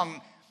your tongue,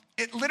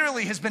 it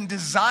literally has been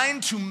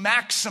designed to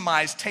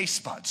maximize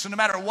taste buds. So no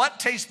matter what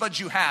taste buds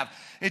you have,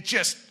 it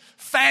just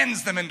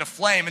fans them into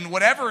flame, and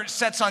whatever it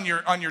sets on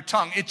your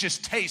tongue, it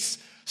just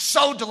tastes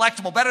so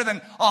delectable, better than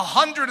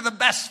 100 of the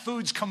best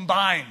foods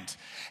combined.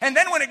 And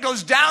then when it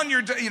goes down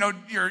your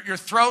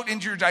throat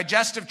into your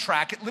digestive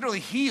tract, it literally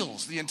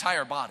heals the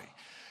entire body.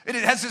 It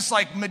has this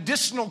like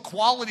medicinal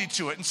quality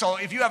to it. And so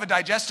if you have a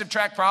digestive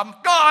tract problem,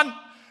 gone.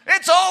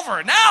 It's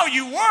over. Now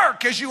you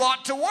work as you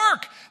ought to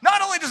work.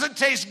 Not only does it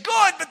taste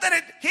good, but then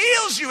it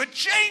heals you. It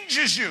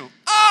changes you.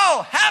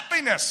 Oh,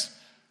 happiness.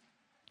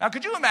 Now,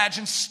 could you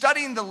imagine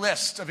studying the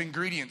list of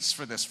ingredients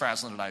for this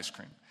frazzle-nut ice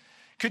cream?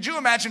 Could you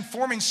imagine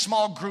forming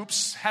small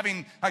groups,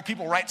 having like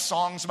people write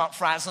songs about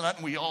frazzle-nut,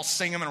 and we all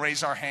sing them and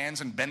raise our hands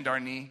and bend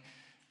our knee?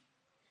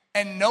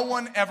 And no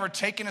one ever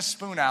taking a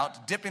spoon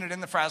out, dipping it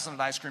in the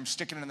frazzle-nut ice cream,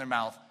 sticking it in their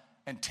mouth,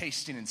 and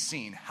tasting and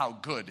seeing how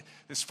good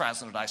this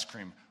frazzle-nut ice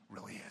cream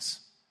really is.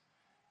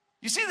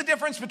 You see the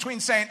difference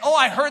between saying, oh,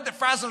 I heard that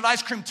frazzle-nut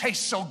ice cream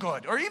tastes so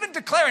good, or even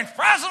declaring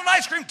frazzle-nut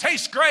ice cream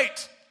tastes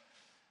great,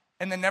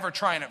 and then never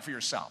trying it for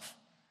yourself.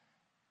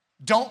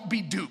 Don't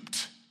be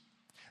duped.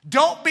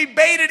 Don't be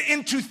baited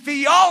into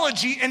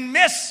theology and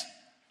miss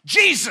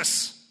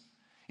Jesus.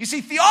 You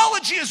see,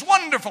 theology is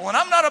wonderful, and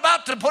I'm not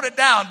about to put it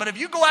down, but if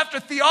you go after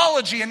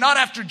theology and not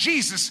after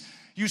Jesus,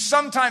 you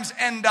sometimes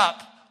end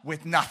up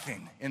with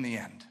nothing in the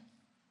end.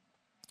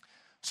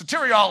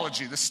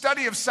 Soteriology, the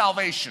study of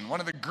salvation, one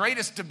of the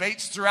greatest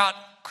debates throughout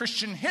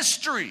Christian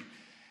history,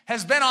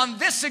 has been on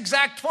this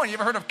exact point. You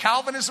ever heard of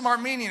Calvinism,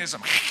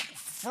 Arminianism?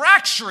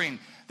 Fracturing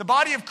the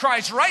body of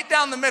Christ right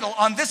down the middle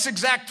on this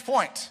exact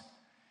point.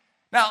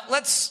 Now,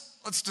 let's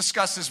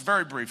discuss this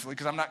very briefly,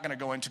 because I'm not going to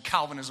go into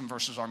Calvinism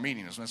versus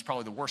Arminianism. That's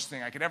probably the worst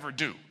thing I could ever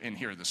do in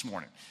here this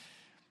morning.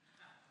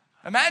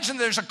 Imagine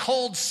there's a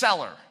cold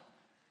cellar.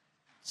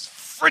 It's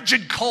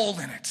frigid cold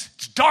in it.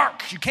 It's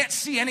dark. You can't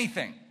see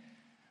anything.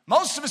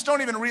 Most of us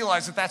don't even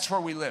realize that that's where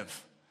we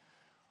live.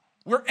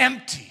 We're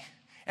empty.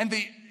 And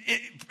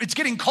it's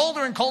getting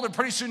colder and colder.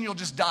 Pretty soon you'll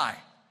just die.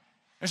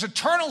 There's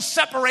eternal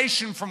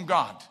separation from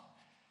God.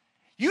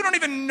 You don't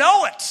even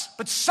know it,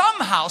 but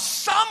somehow,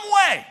 some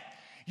way,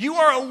 you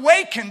are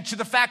awakened to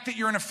the fact that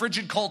you're in a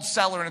frigid cold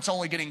cellar and it's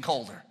only getting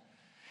colder.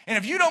 And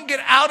if you don't get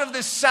out of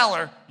this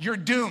cellar, you're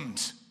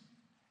doomed.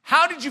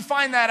 How did you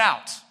find that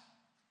out?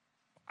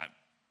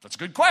 That's a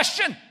good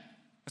question.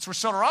 That's where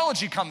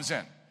soteriology comes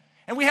in.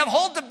 And we have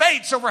whole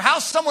debates over how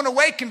someone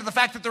awakened to the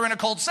fact that they're in a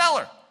cold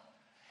cellar.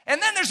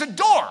 And then there's a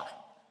door,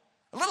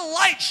 a little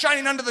light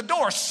shining under the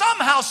door.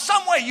 Somehow,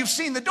 some way, you've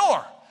seen the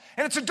door.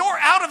 And it's a door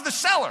out of the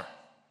cellar.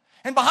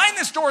 And behind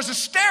this door is a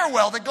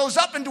stairwell that goes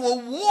up into a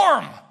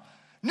warm,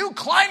 New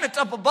climate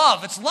up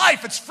above. It's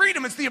life, it's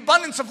freedom, it's the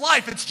abundance of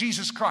life. It's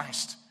Jesus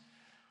Christ.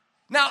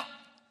 Now,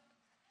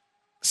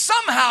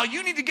 somehow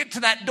you need to get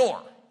to that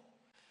door.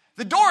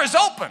 The door is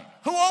open.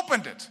 Who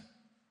opened it?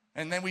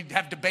 And then we'd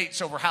have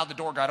debates over how the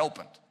door got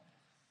opened.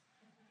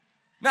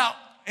 Now,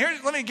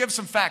 let me give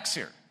some facts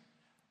here.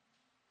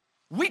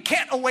 We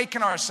can't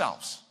awaken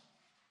ourselves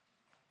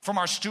from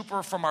our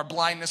stupor, from our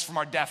blindness, from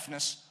our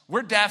deafness.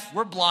 We're deaf,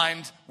 we're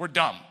blind, we're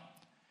dumb,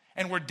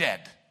 and we're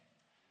dead.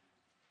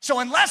 So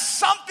unless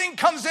something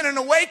comes in and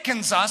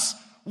awakens us,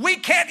 we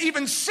can't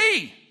even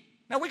see.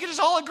 Now, we can just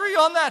all agree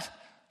on that.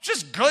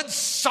 Just good,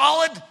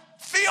 solid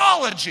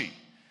theology.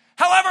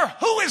 However,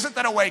 who is it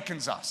that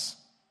awakens us?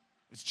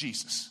 It's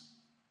Jesus.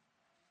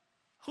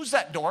 Who's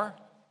that door?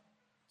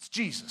 It's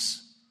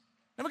Jesus.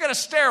 Then we got a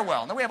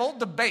stairwell. Then we have old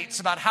debates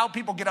about how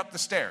people get up the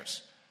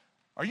stairs.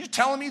 Are you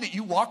telling me that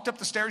you walked up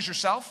the stairs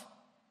yourself?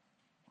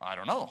 I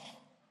don't know.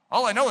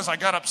 All I know is I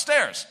got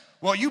upstairs.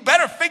 Well, you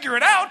better figure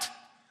it out.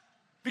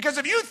 Because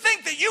if you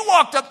think that you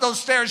walked up those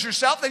stairs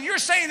yourself, then you're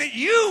saying that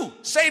you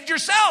saved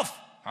yourself.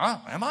 Huh?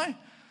 Am I?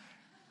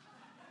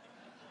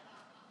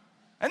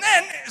 And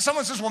then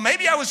someone says, well,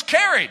 maybe I was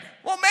carried.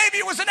 Well, maybe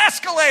it was an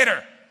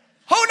escalator.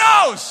 Who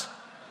knows?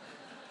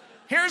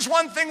 Here's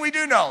one thing we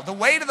do know. The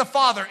way to the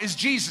Father is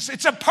Jesus.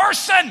 It's a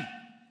person.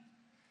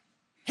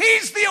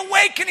 He's the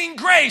awakening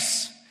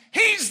grace.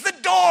 He's the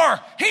door.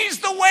 He's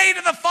the way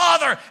to the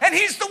Father. And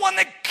he's the one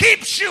that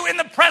keeps you in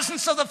the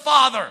presence of the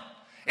Father.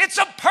 It's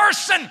a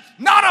person,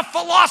 not a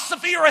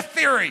philosophy or a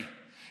theory.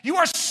 You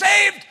are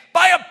saved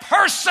by a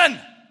person,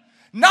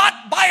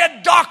 not by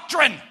a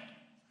doctrine.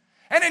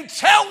 And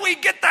until we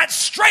get that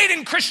straight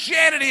in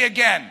Christianity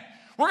again,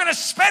 we're going to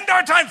spend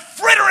our time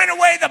frittering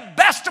away the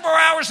best of our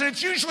hours, and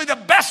it's usually the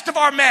best of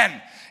our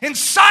men,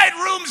 inside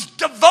rooms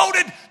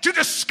devoted to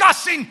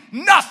discussing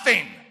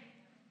nothing.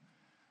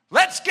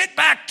 Let's get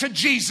back to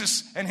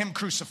Jesus and him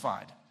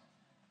crucified.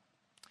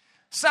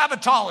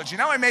 Sabbatology.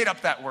 Now I made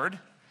up that word.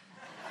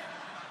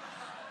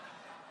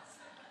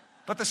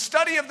 But the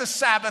study of the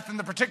Sabbath and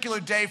the particular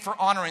day for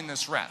honoring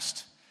this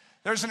rest.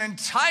 There's an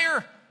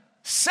entire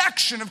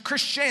section of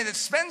Christianity that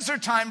spends their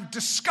time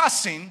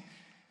discussing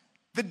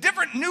the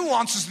different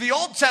nuances of the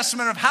Old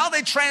Testament of how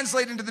they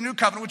translate into the New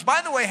Covenant, which,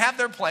 by the way, have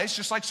their place,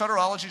 just like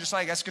soteriology, just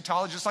like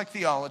eschatology, just like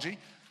theology.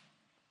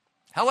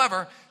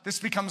 However, this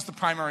becomes the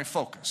primary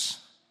focus,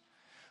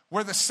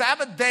 where the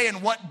Sabbath day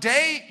and what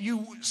day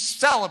you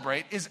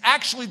celebrate is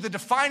actually the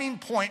defining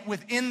point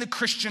within the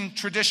Christian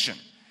tradition.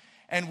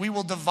 And we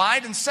will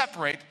divide and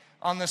separate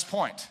on this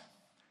point.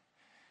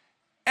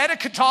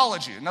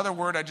 Eschatology, another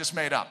word I just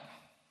made up.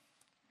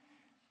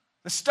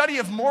 The study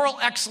of moral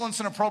excellence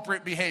and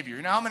appropriate behavior.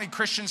 You know how many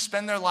Christians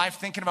spend their life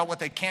thinking about what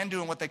they can do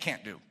and what they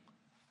can't do?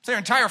 It's their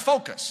entire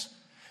focus.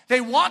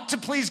 They want to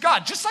please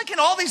God. Just like in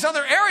all these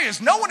other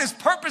areas, no one is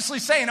purposely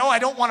saying, oh, I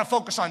don't want to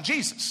focus on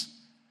Jesus.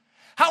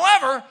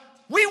 However,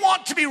 we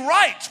want to be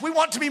right. We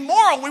want to be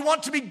moral. We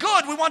want to be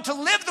good. We want to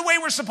live the way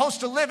we're supposed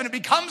to live. And it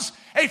becomes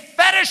a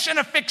fetish and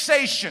a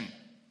fixation.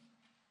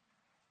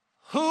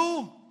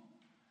 Who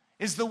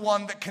is the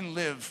one that can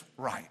live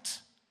right?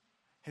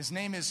 His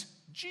name is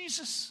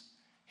Jesus.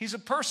 He's a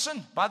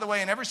person. By the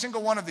way, in every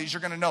single one of these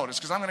you're going to notice,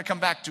 because I'm going to come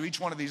back to each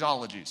one of these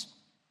ologies.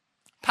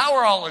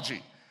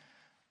 Powerology,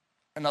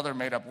 another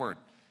made-up word.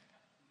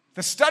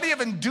 The study of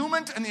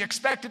endowment and the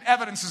expected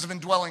evidences of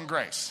indwelling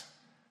grace.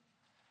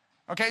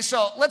 Okay,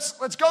 so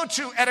let's go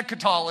to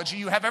eschatology.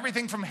 You have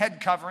everything from head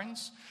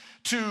coverings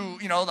to,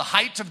 the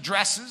height of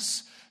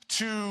dresses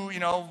to,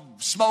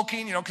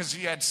 smoking, because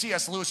you had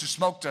C.S. Lewis who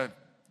smoked a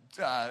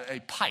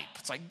pipe.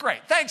 It's like,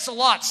 great, thanks a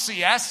lot,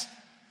 C.S.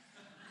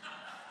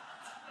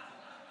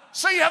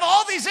 So you have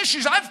all these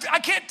issues. I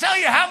can't tell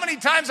you how many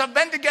times I've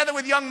been together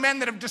with young men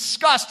that have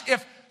discussed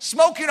if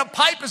smoking a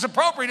pipe is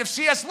appropriate if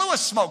C.S.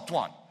 Lewis smoked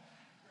one.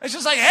 It's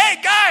just like,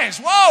 hey, guys,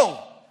 whoa,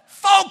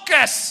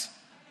 focus.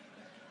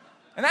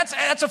 And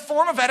that's a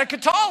form of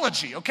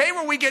eschatology, okay,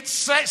 where we get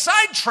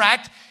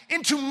sidetracked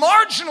into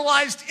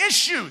marginalized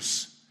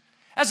issues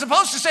as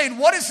opposed to saying,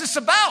 what is this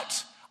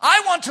about?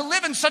 I want to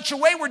live in such a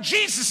way where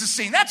Jesus is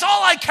seen. That's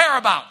all I care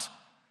about.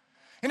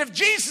 And if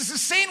Jesus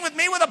is seen with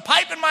me with a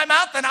pipe in my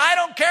mouth, then I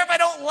don't care if I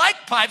don't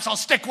like pipes, I'll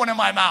stick one in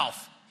my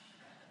mouth.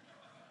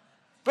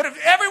 But if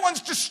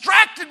everyone's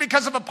distracted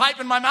because of a pipe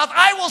in my mouth,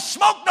 I will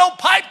smoke no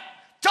pipe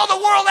till the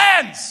world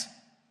ends.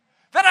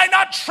 That I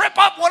not trip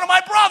up one of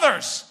my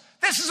brothers.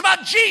 This is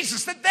about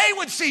Jesus, that they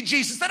would see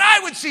Jesus, that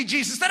I would see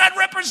Jesus, that I'd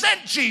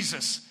represent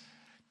Jesus.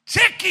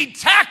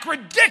 Ticky-tack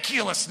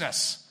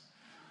ridiculousness.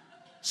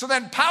 So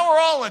then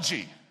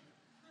powerology.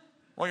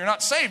 Well, you're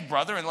not saved,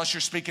 brother, unless you're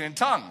speaking in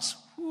tongues.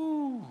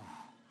 Whew.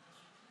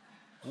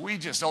 We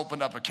just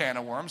opened up a can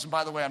of worms. And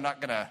by the way, I'm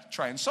not going to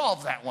try and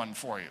solve that one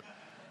for you.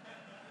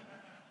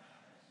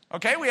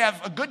 Okay, we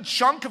have a good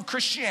chunk of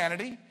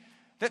Christianity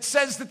that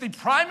says that the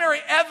primary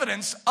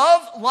evidence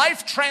of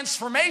life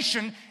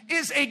transformation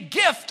is a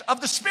gift of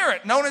the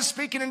Spirit, known as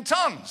speaking in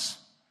tongues.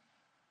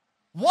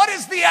 What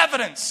is the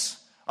evidence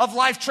of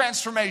life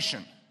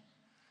transformation?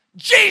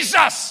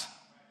 Jesus!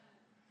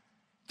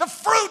 The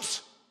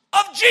fruit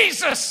of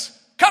Jesus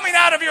coming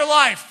out of your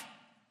life.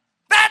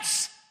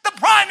 That's the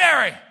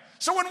primary.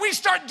 So when we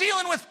start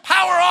dealing with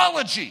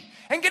powerology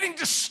and getting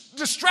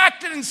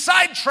distracted and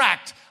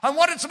sidetracked on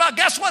what it's about,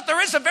 guess what?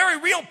 There is a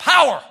very real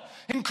power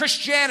in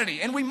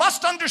Christianity, and we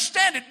must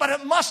understand it, but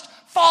it must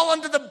fall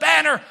under the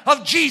banner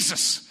of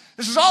Jesus.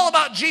 This is all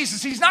about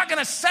Jesus. He's not going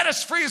to set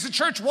us free as a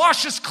church,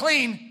 wash us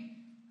clean,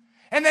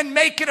 and then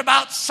make it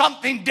about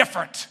something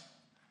different.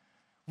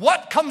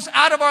 What comes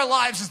out of our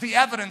lives is the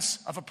evidence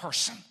of a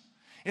person.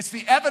 It's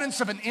the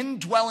evidence of an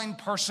indwelling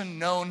person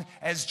known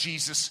as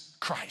Jesus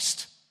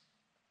Christ.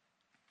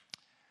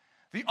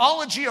 The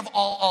ology of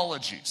all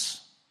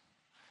ologies.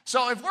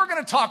 So if we're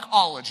going to talk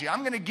ology, I'm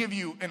going to give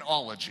you an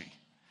ology.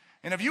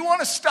 And if you want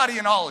to study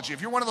an ology,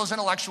 if you're one of those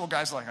intellectual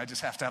guys like, I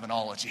just have to have an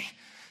ology.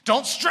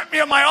 Don't strip me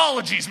of my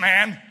ologies,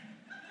 man.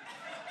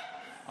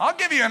 I'll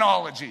give you an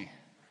ology.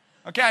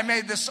 Okay, I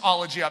made this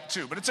ology up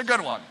too, but it's a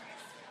good one.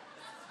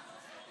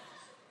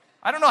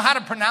 I don't know how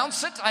to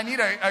pronounce it. I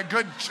need a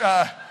good...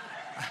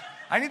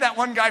 I need that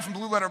one guy from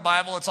Blue Letter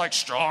Bible. It's like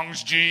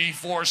Strong's G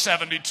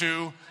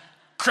 472,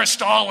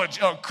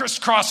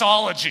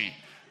 Christophany.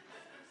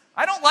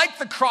 I don't like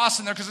the cross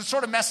in there because it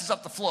sort of messes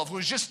up the flow. If it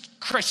was just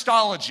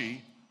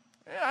Christology,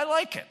 I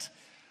like it.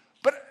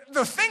 But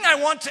the thing I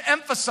want to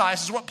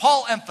emphasize is what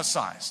Paul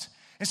emphasized.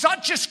 It's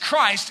not just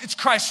Christ, it's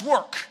Christ's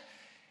work.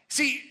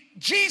 See,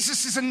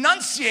 Jesus is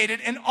enunciated,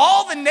 and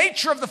all the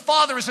nature of the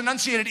Father is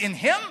enunciated in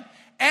him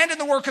and in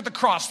the work of the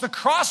cross. The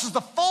cross is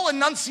the full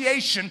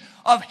enunciation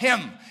of him,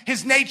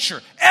 his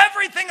nature.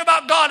 Everything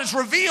about God is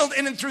revealed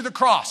in and through the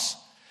cross.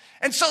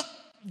 And so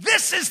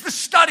this is the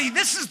study.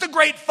 This is the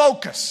great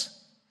focus.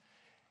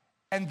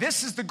 And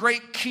this is the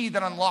great key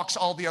that unlocks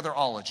all the other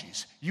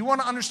ologies. You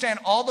want to understand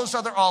all those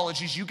other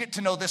ologies, you get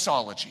to know this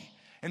ology.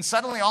 And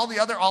suddenly all the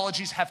other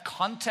ologies have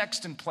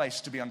context and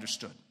place to be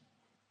understood.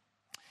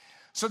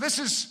 So this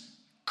is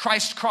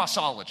Christ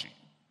crossology.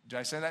 Did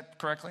I say that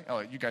correctly?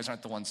 Oh, you guys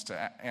aren't the ones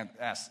to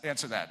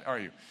answer that, are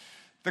you?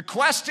 The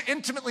quest to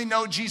intimately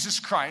know Jesus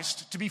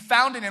Christ, to be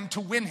found in him, to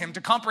win him,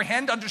 to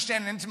comprehend,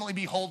 understand, and intimately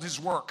behold his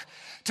work,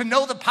 to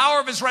know the power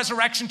of his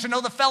resurrection, to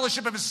know the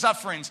fellowship of his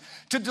sufferings,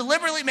 to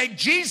deliberately make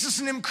Jesus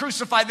and him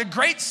crucified the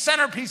great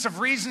centerpiece of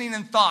reasoning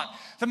and thought,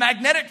 the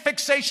magnetic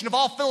fixation of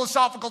all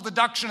philosophical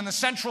deduction, and the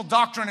central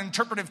doctrine and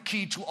interpretive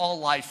key to all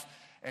life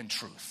and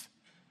truth.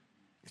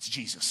 It's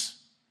Jesus.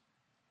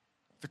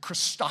 The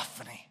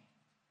Christophany.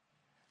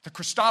 The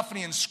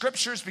Christophany in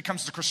scriptures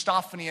becomes the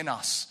Christophany in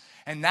us.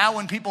 And now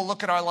when people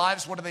look at our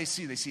lives, what do they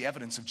see? They see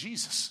evidence of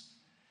Jesus.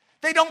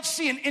 They don't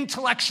see an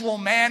intellectual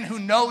man who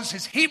knows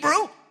his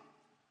Hebrew.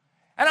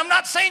 And I'm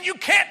not saying you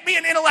can't be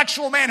an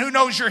intellectual man who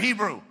knows your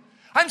Hebrew.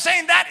 I'm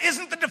saying that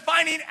isn't the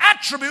defining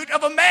attribute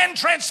of a man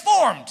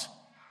transformed.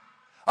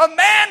 A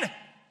man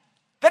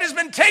that has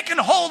been taken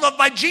hold of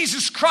by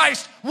Jesus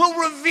Christ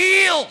will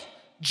reveal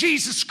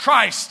Jesus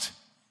Christ.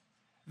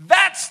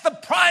 That's the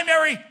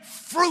primary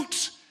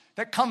fruit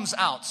that comes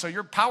out. So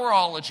your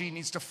powerology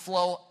needs to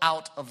flow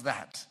out of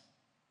that.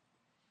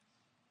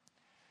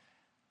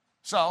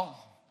 So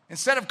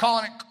instead of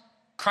calling it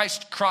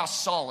Christ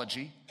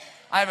crossology,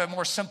 I have a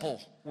more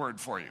simple word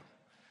for you.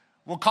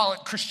 We'll call it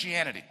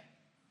Christianity.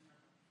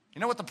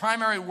 You know what the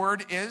primary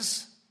word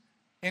is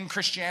in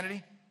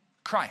Christianity?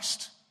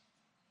 Christ.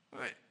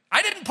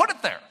 I didn't put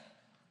it there.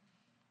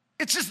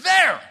 It's just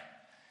there.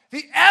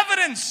 The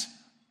evidence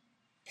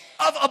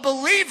of a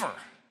believer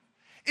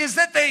is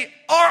that they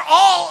are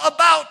all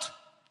about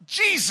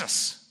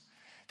Jesus.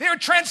 They are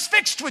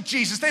transfixed with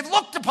Jesus. They've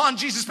looked upon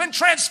Jesus, been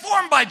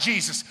transformed by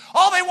Jesus.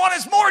 All they want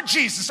is more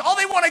Jesus. All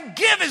they want to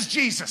give is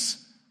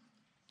Jesus.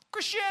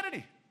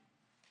 Christianity.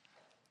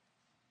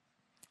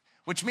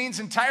 Which means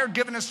entire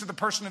givenness to the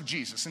person of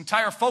Jesus,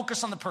 entire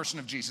focus on the person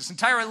of Jesus,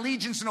 entire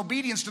allegiance and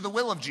obedience to the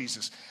will of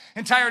Jesus,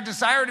 entire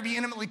desire to be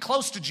intimately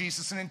close to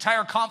Jesus, and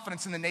entire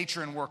confidence in the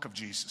nature and work of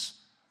Jesus.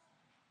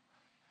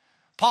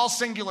 Paul's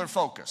singular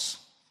focus.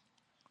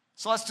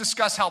 So let's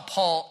discuss how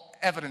Paul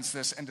evidenced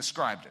this and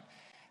described it.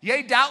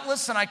 Yea,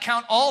 doubtless, and I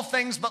count all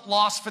things but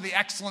loss for the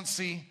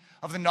excellency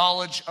of the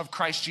knowledge of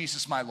Christ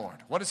Jesus my Lord.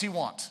 What does he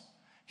want?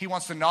 He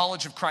wants the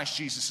knowledge of Christ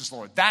Jesus as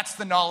Lord. That's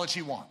the knowledge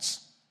he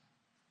wants.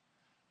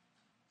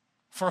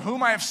 For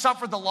whom I have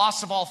suffered the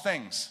loss of all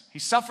things. He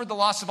suffered the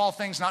loss of all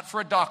things not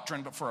for a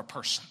doctrine, but for a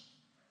person.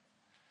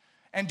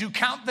 And do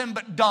count them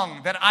but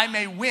dung, that I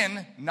may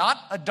win not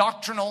a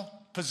doctrinal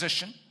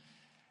position,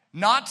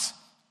 not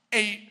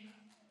a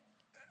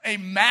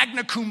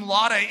magna cum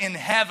laude in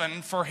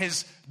heaven for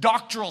his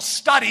doctoral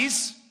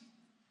studies,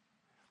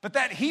 but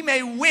that he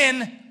may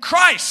win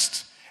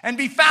Christ and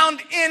be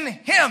found in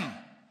him,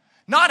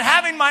 not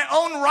having my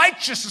own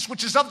righteousness,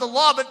 which is of the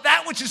law, but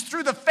that which is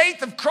through the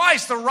faith of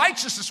Christ, the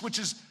righteousness which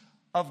is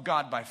of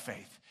God by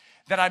faith,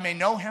 that I may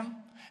know him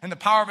and the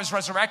power of his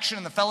resurrection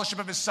and the fellowship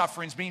of his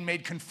sufferings, being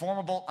made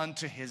conformable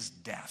unto his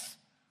death.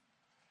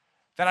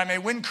 That I may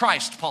win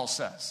Christ, Paul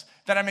says,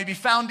 that I may be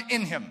found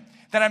in him,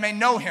 that I may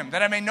know him,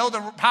 that I may know the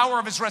power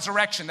of his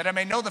resurrection, that I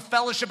may know the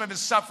fellowship of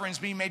his sufferings,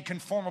 being made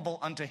conformable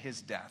unto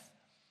his death.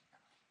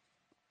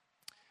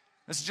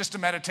 This is just a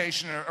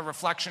meditation, a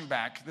reflection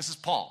back. This is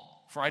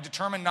Paul, For I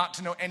determined not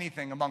to know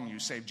anything among you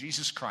save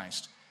Jesus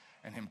Christ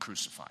and him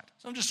crucified.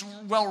 So I'm just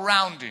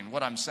well-rounding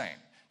what I'm saying,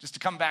 just to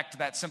come back to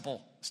that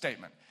simple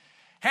statement.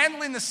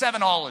 Handling the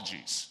 7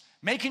 ologies,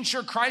 making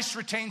sure Christ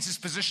retains his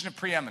position of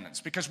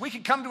preeminence, because we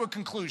could come to a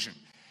conclusion.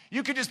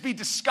 You could just be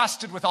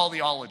disgusted with all the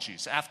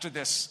ologies after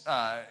this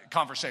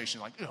conversation,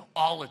 like,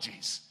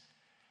 ologies.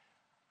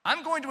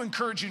 I'm going to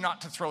encourage you not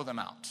to throw them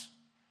out,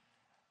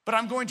 but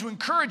I'm going to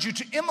encourage you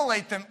to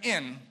immolate them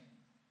in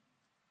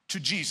to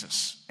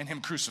Jesus and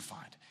him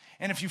crucified.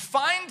 And if you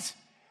find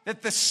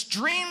that the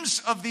streams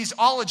of these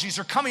ologies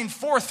are coming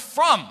forth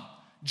from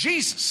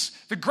Jesus,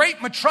 the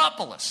great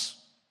metropolis,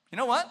 you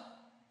know what?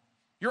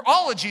 Your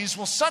ologies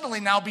will suddenly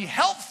now be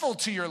helpful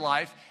to your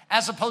life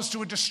as opposed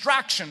to a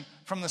distraction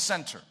from the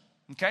center.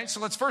 Okay, so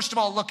let's first of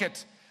all look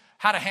at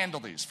how to handle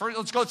these. First,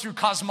 let's go through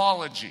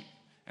cosmology.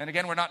 And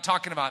again, we're not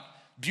talking about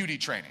beauty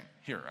training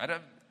here.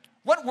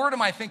 What word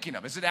am I thinking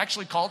of? Is it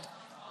actually called?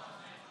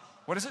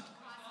 What is it?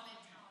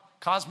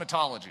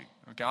 Cosmetology.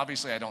 Okay,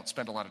 obviously I don't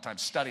spend a lot of time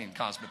studying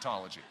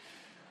cosmetology.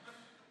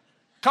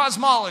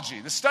 Cosmology,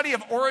 the study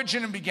of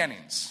origin and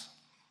beginnings.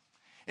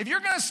 If you're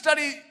going to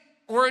study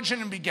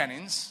origin and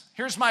beginnings,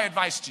 here's my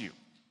advice to you.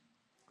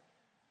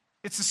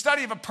 It's the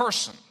study of a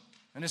person,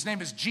 and his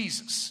name is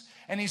Jesus,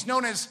 and he's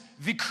known as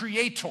the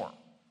Creator.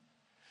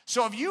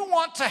 So if you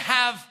want to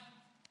have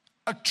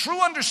a true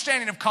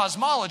understanding of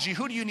cosmology,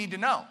 who do you need to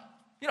know?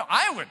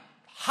 I would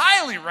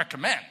highly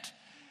recommend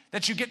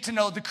that you get to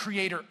know the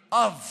creator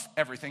of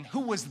everything,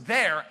 who was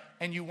there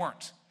and you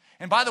weren't.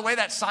 And by the way,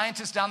 that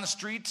scientist down the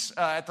street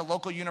at the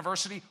local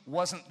university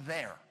wasn't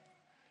there.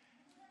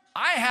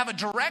 I have a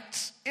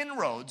direct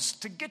inroads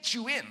to get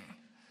you in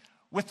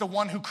with the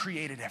one who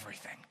created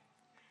everything.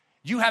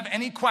 You have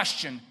any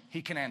question,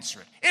 he can answer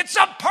it. It's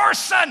a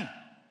person.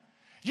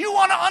 You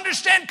want to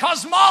understand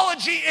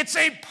cosmology, it's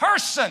a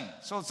person.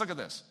 So let's look at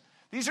this.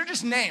 These are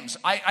just names.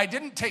 I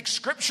didn't take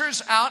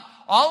scriptures out.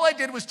 All I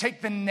did was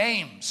take the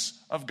names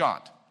of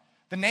God.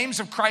 The names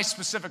of Christ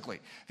specifically.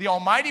 The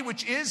Almighty,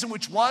 which is and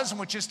which was and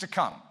which is to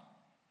come.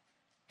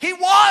 He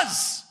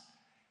was.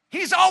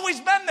 He's always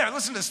been there.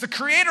 Listen to this. The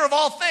creator of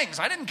all things.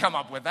 I didn't come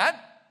up with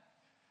that.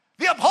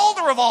 The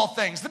upholder of all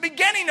things. The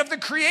beginning of the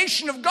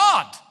creation of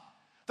God.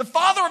 The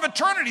Father of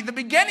eternity. The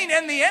beginning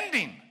and the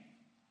ending.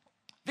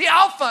 The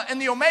Alpha and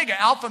the Omega.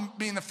 Alpha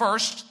being the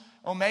first,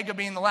 Omega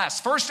being the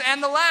last. First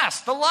and the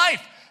last. The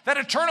life. That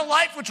eternal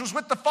life which was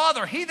with the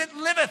Father. He that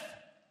liveth.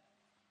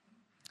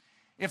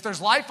 If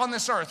there's life on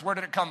this earth, where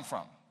did it come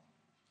from?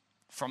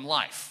 From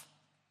life.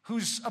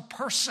 Who's a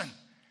person.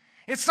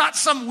 It's not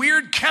some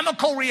weird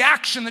chemical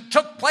reaction that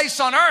took place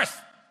on earth.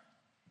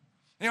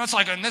 It's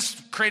like, and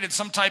this created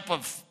some type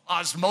of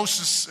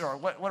osmosis, or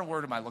what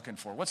word am I looking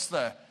for? What's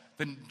the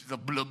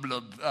blub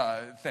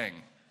blub thing?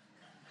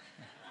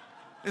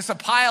 It's a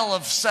pile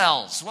of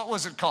cells. What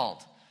was it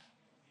called?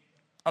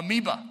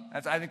 Amoeba.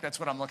 I think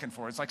that's what I'm looking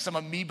for. It's like some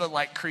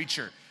amoeba-like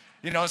creature.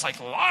 It's like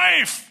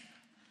life.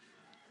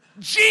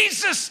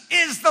 Jesus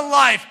is the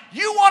life.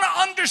 You want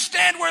to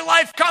understand where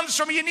life comes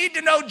from, you need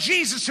to know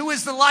Jesus, who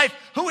is the life,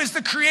 who is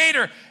the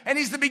creator, and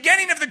he's the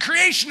beginning of the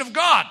creation of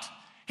God.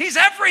 He's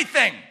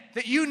everything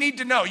that you need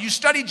to know. You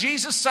study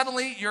Jesus,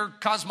 suddenly your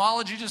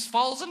cosmology just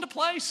falls into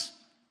place.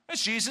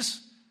 It's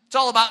Jesus. It's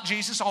all about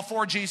Jesus, all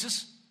for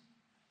Jesus.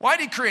 Why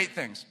did he create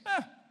things?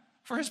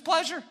 For his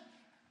pleasure.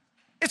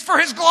 It's for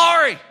his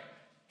glory.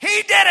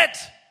 He did it.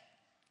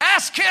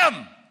 Ask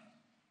him.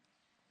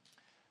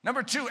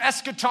 Number 2,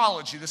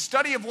 eschatology, the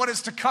study of what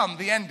is to come,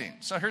 the ending.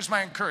 So here's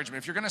my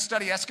encouragement. If you're going to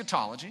study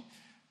eschatology,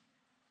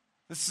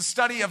 it's the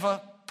study of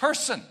a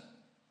person,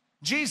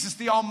 Jesus,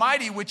 the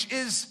Almighty, which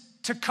is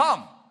to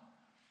come.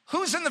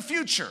 Who's in the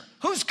future?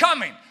 Who's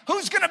coming?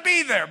 Who's going to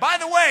be there? By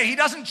the way, he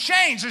doesn't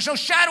change. There's no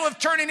shadow of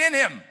turning in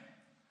him.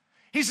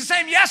 He's the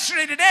same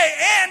yesterday, today,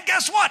 and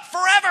guess what?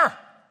 Forever.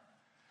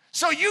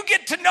 So you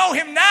get to know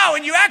him now,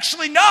 and you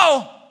actually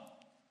know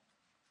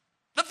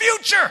the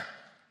future.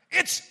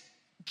 It's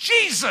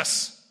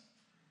Jesus,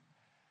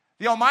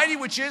 the Almighty,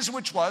 which is,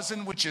 which was,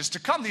 and which is to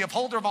come, the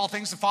upholder of all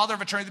things, the Father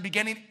of eternity, the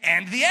beginning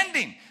and the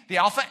ending, the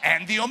Alpha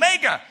and the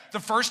Omega, the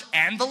first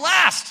and the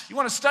last. You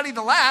want to study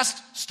the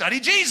last? Study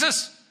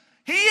Jesus.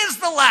 He is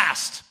the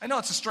last. I know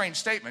it's a strange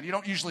statement. You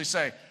don't usually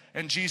say,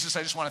 and Jesus,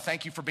 I just want to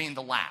thank you for being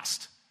the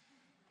last.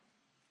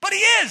 But he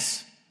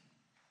is.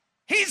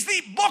 He's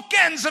the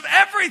bookends of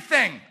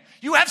everything.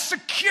 You have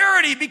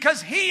security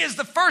because he is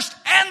the first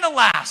and the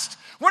last.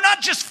 We're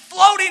not just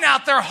floating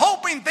out there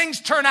hoping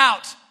things turn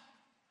out.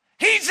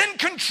 He's in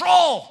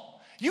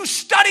control. You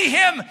study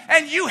him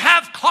and you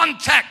have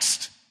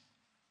context.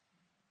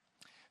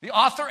 The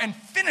author and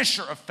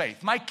finisher of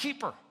faith, my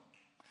keeper.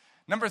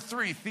 Number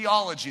 3,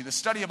 theology, the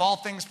study of all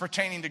things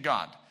pertaining to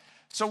God.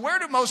 So where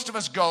do most of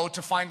us go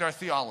to find our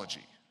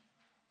theology?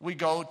 We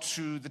go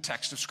to the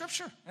text of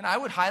Scripture, and I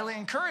would highly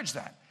encourage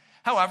that.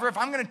 However, if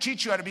I'm going to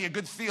teach you how to be a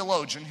good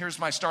theologian, here's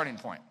my starting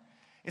point.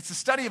 It's the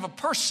study of a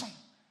person.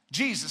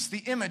 Jesus, the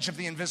image of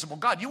the invisible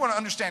God. You want to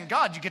understand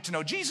God, you get to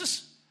know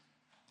Jesus.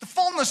 The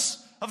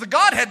fullness of the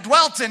Godhead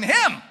dwelt in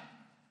him.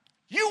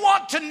 You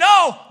want to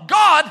know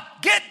God,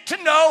 get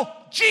to know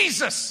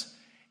Jesus.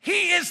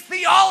 He is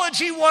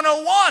Theology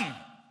 101.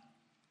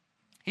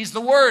 He's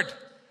the Word.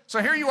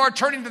 So here you are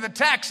turning to the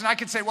text, and I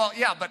can say, well,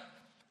 yeah, but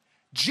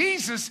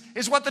Jesus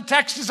is what the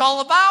text is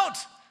all about.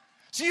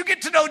 So you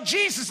get to know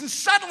Jesus, and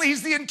suddenly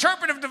he's the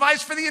interpretive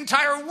device for the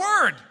entire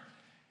Word.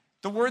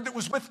 The Word that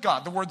was with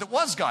God, the Word that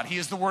was God. He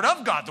is the Word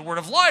of God, the Word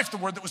of life, the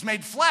Word that was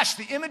made flesh,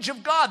 the image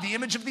of God, the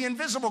image of the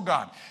invisible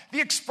God,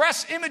 the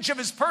express image of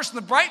his person,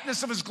 the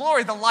brightness of his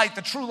glory, the light,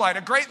 the true light,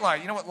 a great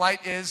light. You know what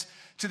light is?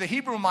 To the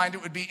Hebrew mind,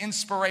 it would be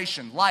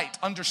inspiration, light,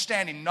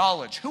 understanding,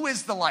 knowledge. Who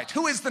is the light?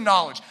 Who is the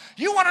knowledge?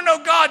 You want to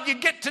know God, you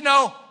get to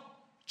know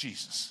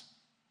Jesus.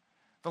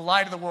 The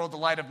light of the world, the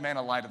light of men,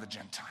 a light of the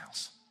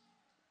Gentiles.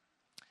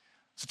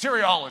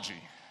 Soteriology,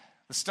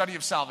 the study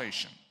of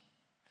salvation.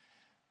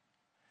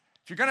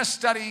 If you're going to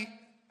study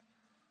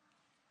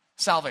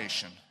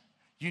salvation,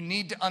 you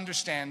need to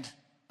understand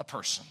a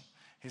person.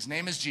 His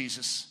name is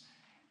Jesus,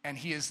 and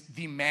he is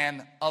the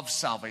man of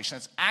salvation.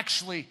 That's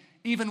actually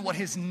even what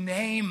his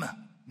name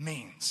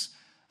means.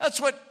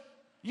 That's what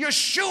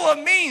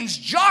Yeshua means.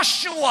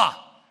 Joshua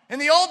in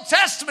the Old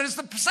Testament is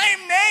the same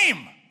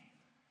name.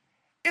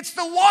 It's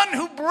the one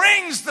who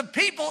brings the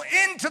people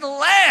into the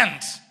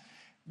land,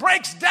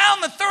 breaks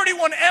down the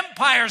 31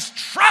 empires,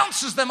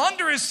 trounces them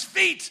under his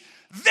feet.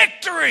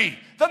 Victory,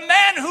 the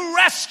man who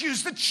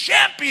rescues, the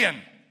champion.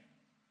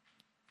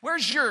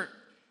 Where's your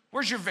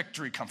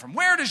victory come from?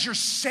 Where does your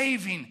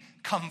saving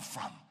come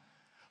from?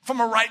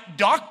 From a right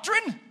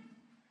doctrine?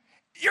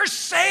 You're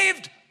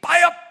saved by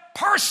a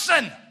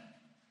person.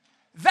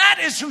 That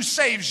is who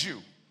saves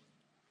you.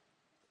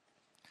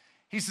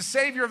 He's the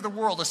Savior of the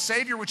world, a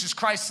Savior which is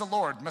Christ the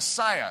Lord,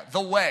 Messiah,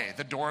 the way,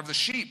 the door of the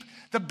sheep,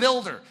 the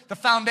builder, the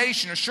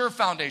foundation, a sure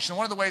foundation.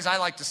 One of the ways I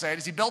like to say it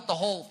is he built the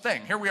whole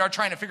thing. Here we are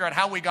trying to figure out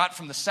how we got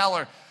from the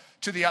cellar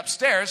to the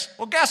upstairs.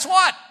 Well, guess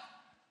what?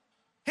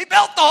 He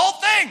built the whole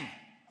thing.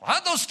 Well,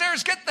 how'd those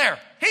stairs get there?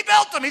 He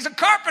built them. He's a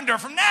carpenter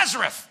from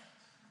Nazareth.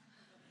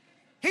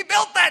 He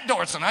built that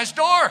door. It's a nice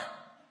door.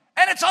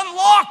 And it's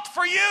unlocked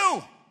for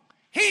you.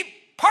 He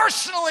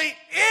personally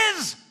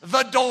is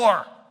the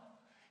door.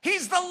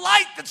 He's the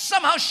light that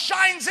somehow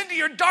shines into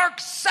your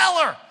dark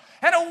cellar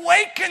and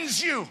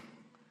awakens you.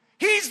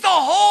 He's the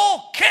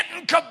whole kit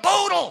and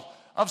caboodle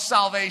of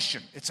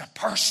salvation. It's a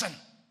person.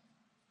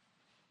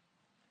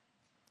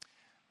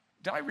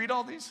 Did I read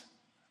all these?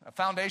 A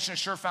foundation, a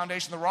sure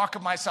foundation, the rock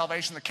of my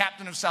salvation, the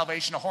captain of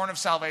salvation, a horn of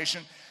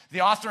salvation,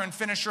 the author and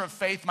finisher of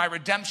faith, my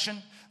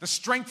redemption, the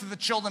strength of the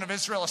children of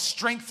Israel, a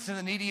strength to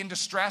the needy in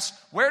distress.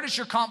 Where does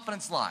your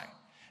confidence lie?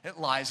 It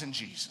lies in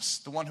Jesus,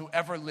 the one who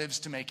ever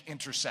lives to make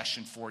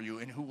intercession for you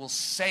and who will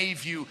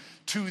save you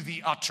to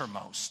the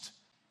uttermost.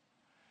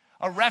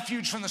 A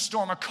refuge from the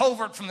storm, a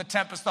covert from the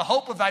tempest, the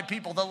hope of thy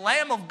people, the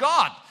Lamb of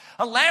God,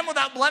 a lamb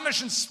without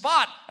blemish and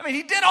spot. I mean,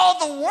 he did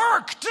all the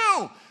work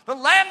too. The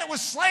lamb that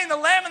was slain, the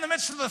lamb in the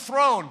midst of the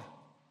throne.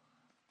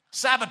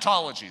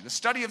 Sabbatology, the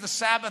study of the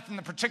Sabbath and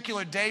the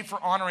particular day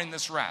for honoring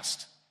this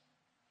rest.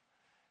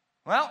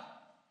 Well,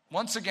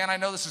 once again, I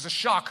know this is a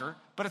shocker,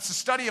 but it's the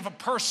study of a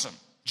person.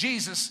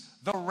 Jesus,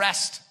 the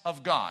rest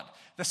of God.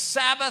 The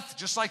Sabbath,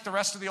 just like the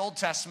rest of the Old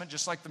Testament,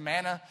 just like the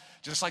manna,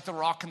 just like the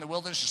rock in the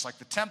wilderness, just like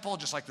the temple,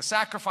 just like the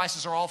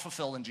sacrifices are all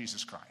fulfilled in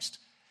Jesus Christ.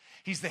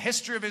 He's the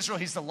history of Israel.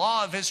 He's the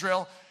law of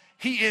Israel.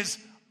 He is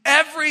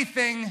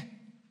everything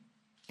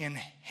in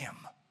him.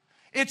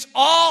 It's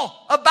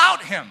all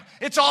about him.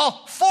 It's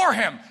all for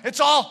him. It's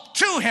all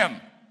to him.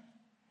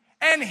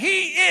 And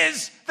he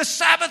is the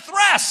Sabbath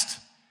rest.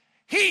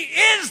 He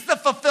is the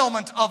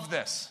fulfillment of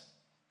this.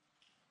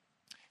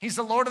 He's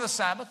the Lord of the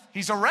Sabbath.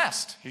 He's a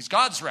rest. He's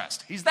God's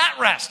rest. He's that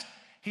rest.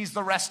 He's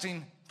the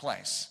resting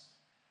place.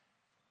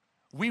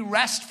 We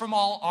rest from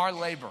all our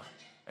labor.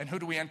 And who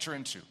do we enter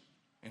into?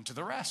 Into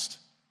the rest.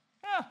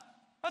 Yeah,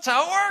 that's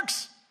how it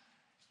works.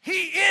 He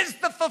is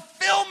the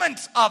fulfillment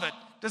of it.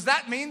 Does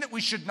that mean that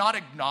we should not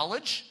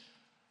acknowledge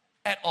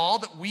at all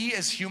that we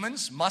as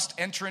humans must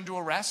enter into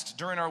a rest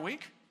during our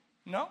week?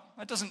 No,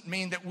 that doesn't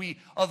mean that we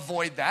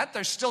avoid that.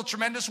 There's still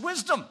tremendous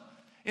wisdom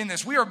in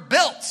this. We are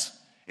built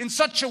in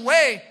such a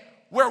way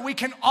where we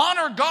can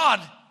honor God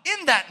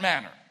in that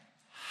manner.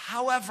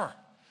 However,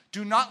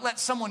 do not let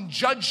someone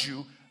judge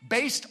you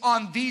based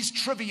on these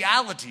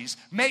trivialities.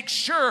 Make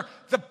sure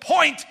the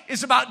point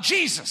is about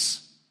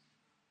Jesus.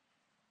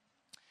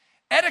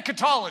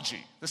 Etiquettology,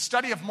 the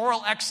study of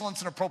moral excellence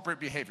and appropriate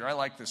behavior. I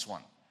like this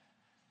one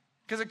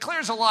because it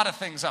clears a lot of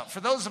things up for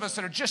those of us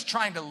that are just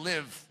trying to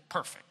live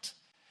perfect.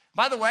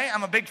 By the way,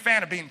 I'm a big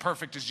fan of being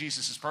perfect as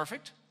Jesus is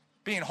perfect,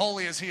 being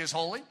holy as he is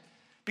holy,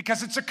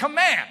 because it's a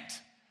command.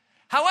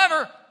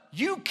 However,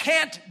 you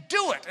can't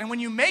do it. And when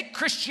you make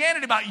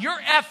Christianity about your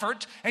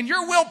effort and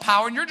your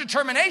willpower and your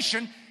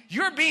determination,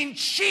 you're being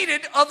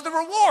cheated of the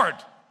reward.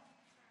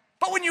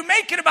 But when you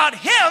make it about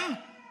him,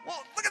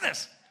 well, look at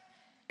this.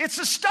 It's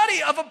a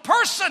study of a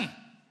person.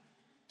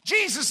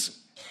 Jesus,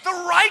 the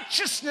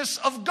righteousness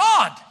of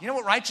God. You know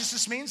what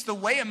righteousness means? The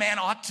way a man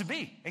ought to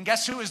be. And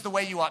guess who is the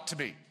way you ought to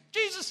be?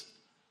 Jesus.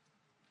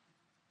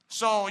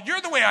 So you're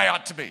the way I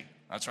ought to be.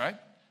 That's right.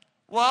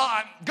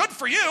 Well, good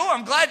for you.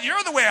 I'm glad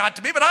you're the way I ought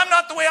to be, but I'm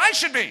not the way I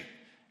should be. He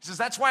says,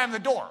 that's why I'm the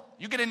door.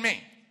 You get in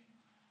me.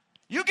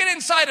 You get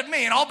inside of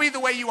me, and I'll be the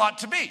way you ought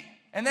to be.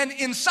 And then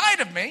inside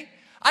of me,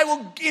 I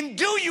will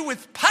endue you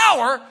with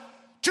power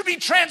to be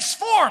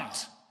transformed,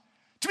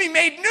 to be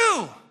made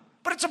new.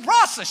 But it's a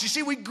process. You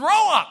see, we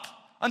grow up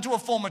unto a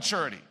full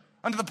maturity,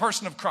 unto the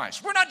person of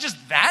Christ. We're not just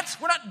that.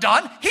 We're not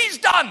done. He's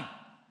done.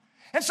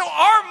 And so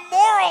our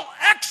moral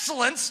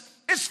excellence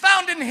is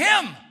found in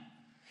him.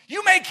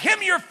 You make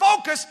him your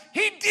focus.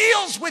 He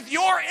deals with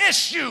your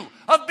issue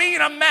of being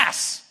a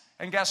mess.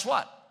 And guess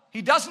what?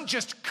 He doesn't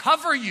just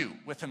cover you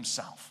with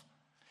himself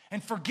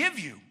and forgive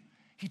you.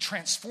 He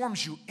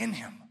transforms you in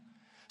him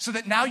so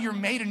that now you're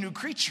made a new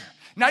creature.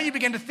 Now you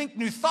begin to think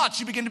new thoughts.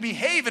 You begin to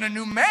behave in a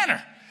new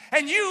manner.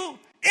 And you,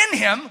 in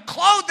him,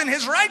 clothed in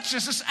his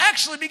righteousness,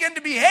 actually begin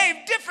to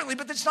behave differently,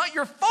 but it's not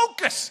your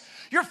focus.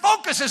 Your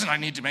focus isn't, I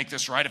need to make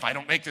this right. If I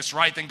don't make this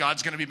right, then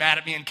God's going to be mad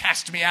at me and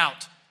cast me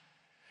out.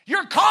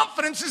 Your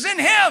confidence is in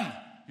him.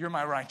 You're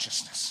my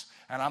righteousness,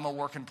 and I'm a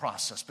work in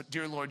process. But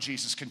dear Lord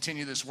Jesus,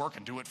 continue this work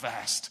and do it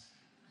fast.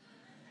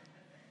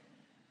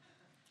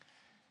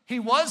 He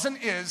was and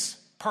is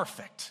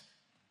perfect.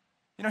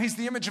 You know, he's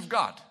the image of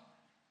God.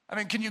 I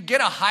mean, can you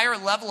get a higher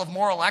level of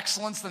moral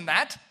excellence than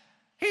that?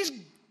 He's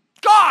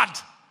God.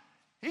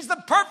 He's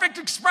the perfect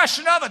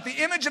expression of it,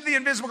 the image of the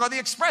invisible God, the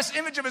express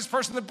image of his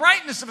person, the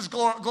brightness of his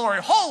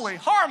glory, holy,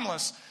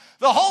 harmless,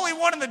 the Holy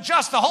One and the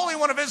just, the Holy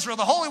One of Israel,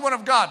 the Holy One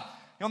of God.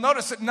 You'll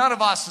notice that none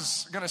of us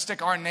is going to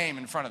stick our name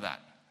in front of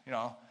that. You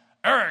know,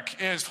 Eric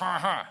is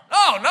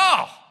Oh,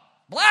 no.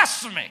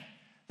 Blasphemy.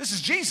 This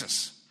is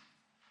Jesus.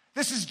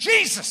 This is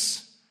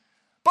Jesus.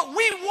 But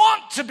we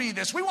want to be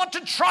this. We want to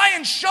try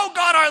and show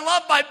God our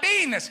love by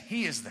being this.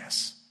 He is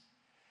this.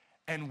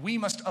 And we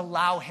must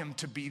allow him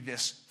to be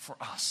this for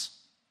us.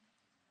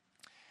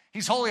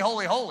 He's holy,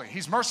 holy, holy.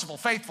 He's merciful,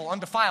 faithful,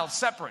 undefiled,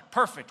 separate,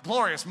 perfect,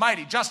 glorious,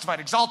 mighty, justified,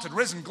 exalted,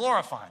 risen,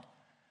 glorified.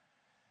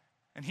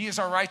 And he is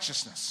our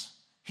righteousness.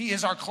 He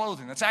is our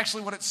clothing. That's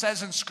actually what it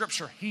says in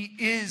Scripture. He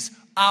is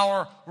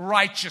our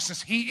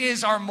righteousness. He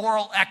is our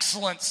moral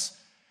excellence.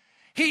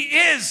 He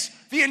is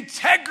the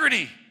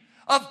integrity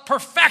of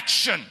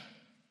perfection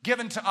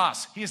given to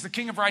us. He is the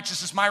King of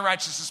righteousness,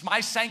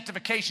 my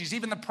sanctification. He's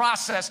even the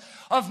process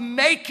of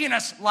making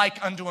us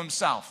like unto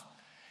himself.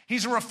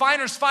 He's a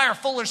refiner's fire,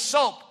 fuller's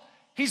soap.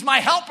 He's my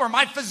helper,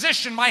 my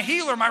physician, my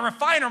healer, my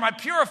refiner, my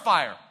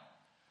purifier.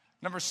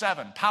 Number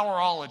 7,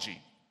 powerology.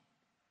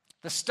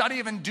 The study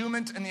of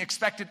endowment and the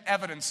expected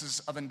evidences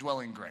of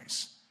indwelling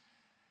grace.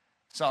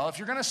 So if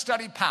you're going to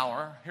study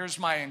power, here's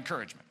my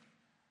encouragement.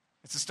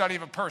 It's the study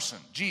of a person,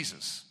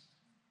 Jesus,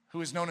 who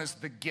is known as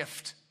the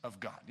gift of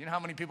God. You know how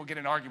many people get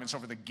in arguments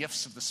over the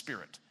gifts of the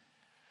Spirit?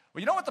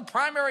 Well, you know what the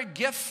primary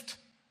gift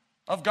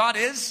of God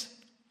is?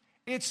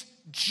 It's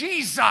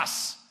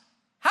Jesus.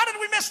 How did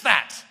we miss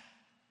that?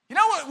 You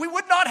know what? We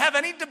would not have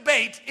any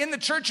debate in the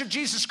Church of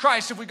Jesus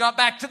Christ if we got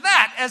back to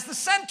that as the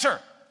center.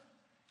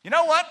 You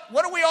know what?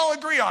 What do we all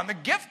agree on? The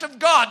gift of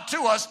God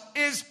to us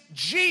is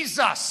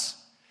Jesus.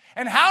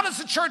 And how does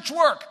the church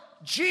work?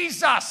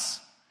 Jesus.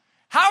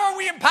 How are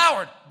we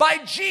empowered? By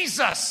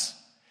Jesus.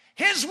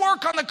 His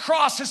work on the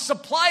cross has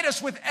supplied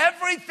us with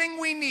everything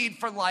we need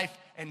for life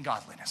and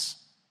godliness.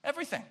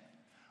 Everything.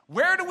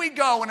 Where do we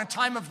go in a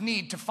time of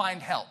need to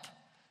find help?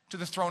 To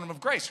the throne room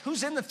of grace.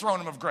 Who's in the throne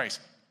room of grace?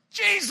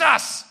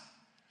 Jesus.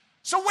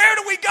 So where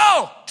do we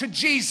go? To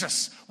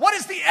Jesus. What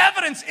is the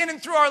evidence in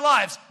and through our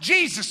lives?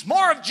 Jesus.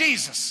 More of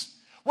Jesus.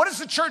 What is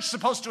the church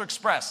supposed to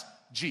express?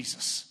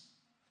 Jesus.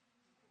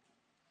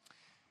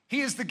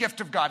 He is the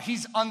gift of God.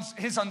 He's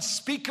his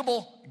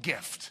unspeakable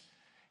gift.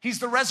 He's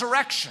the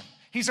resurrection.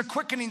 He's a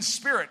quickening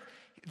spirit.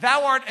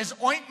 Thou art as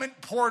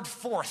ointment poured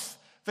forth,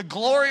 the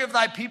glory of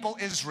thy people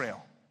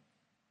Israel.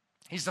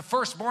 He's the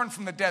firstborn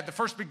from the dead, the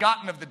first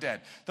begotten of the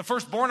dead, the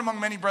firstborn among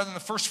many brethren, the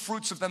first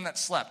fruits of them that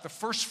slept, the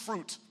first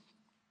fruit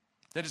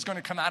that is going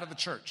to come out of the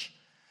church,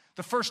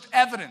 the first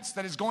evidence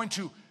that is going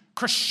to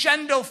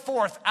crescendo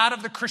forth out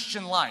of the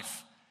Christian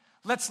life.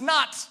 Let's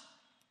not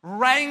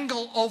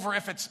wrangle over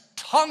if it's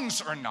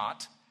tongues or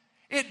not.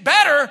 It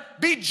better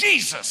be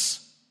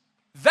Jesus.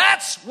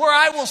 That's where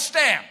I will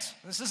stand.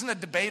 This isn't a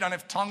debate on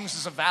if tongues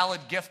is a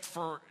valid gift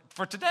for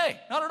today.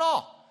 Not at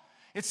all.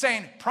 It's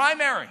saying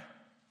primary,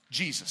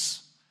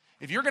 Jesus.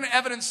 If you're going to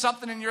evidence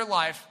something in your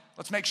life,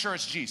 let's make sure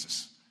it's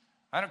Jesus.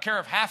 I don't care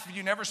if half of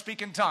you never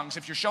speak in tongues.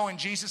 If you're showing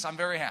Jesus, I'm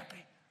very happy.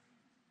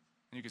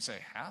 And you could say,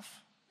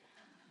 half?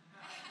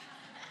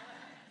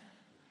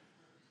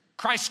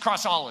 Christ's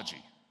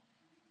crossology.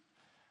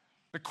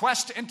 The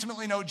quest to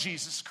intimately know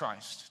Jesus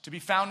Christ, to be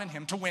found in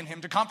him, to win him,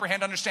 to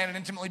comprehend, understand, and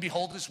intimately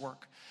behold his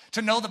work,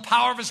 to know the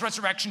power of his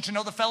resurrection, to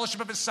know the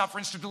fellowship of his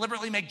sufferings, to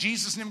deliberately make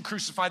Jesus and him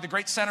crucified, the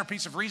great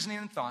centerpiece of reasoning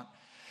and thought,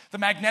 the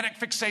magnetic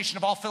fixation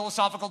of all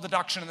philosophical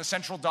deduction, and the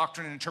central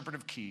doctrine and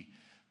interpretive key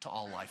to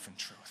all life and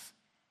truth.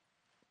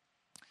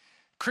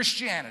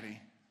 Christianity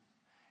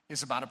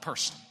is about a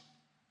person,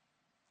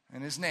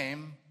 and his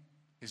name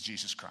is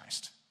Jesus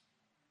Christ.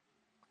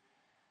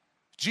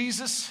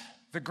 Jesus,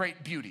 the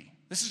great beauty,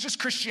 This is just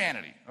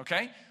Christianity,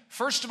 okay?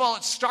 First of all,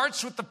 it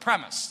starts with the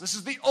premise. This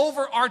is the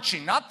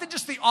overarching, not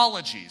just the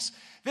ologies.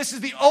 This is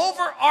the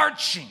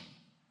overarching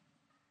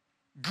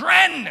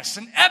grandness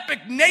and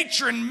epic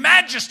nature and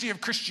majesty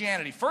of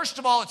Christianity. First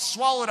of all, it's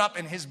swallowed up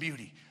in his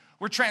beauty.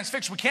 We're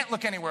transfixed. We can't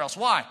look anywhere else.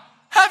 Why?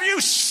 Have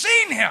you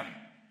seen him?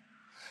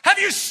 Have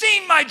you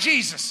seen my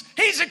Jesus?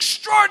 He's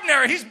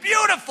extraordinary. He's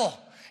beautiful.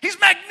 He's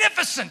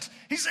magnificent.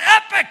 He's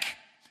epic.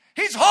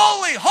 He's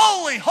holy,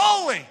 holy,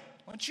 holy.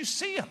 Once you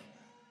see him,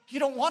 you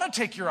don't want to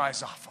take your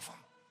eyes off of him.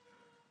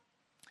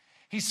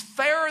 He's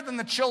fairer than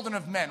the children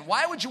of men.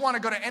 Why would you want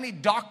to go to any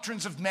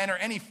doctrines of men or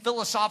any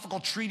philosophical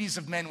treatise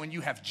of men when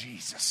you have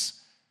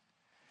Jesus?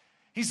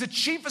 He's the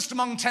chiefest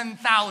among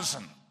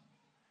 10,000.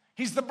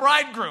 He's the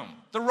bridegroom,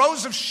 the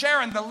rose of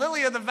Sharon, the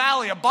lily of the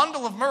valley, a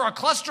bundle of myrrh, a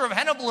cluster of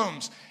henna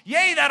blooms.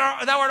 Yea,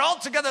 thou art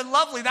altogether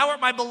lovely. Thou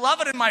art my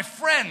beloved and my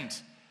friend.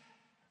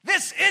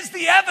 This is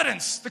the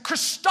evidence, the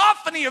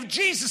Christophany of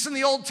Jesus in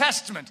the Old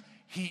Testament.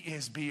 He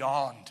is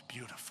beyond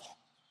beautiful.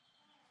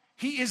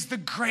 He is the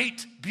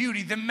great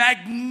beauty, the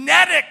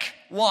magnetic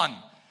one.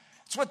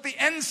 It's what the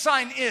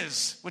ensign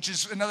is, which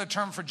is another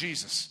term for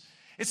Jesus.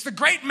 It's the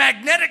great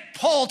magnetic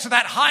pole to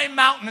that high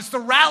mountain. It's the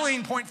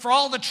rallying point for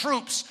all the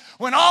troops.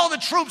 When all the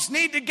troops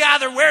need to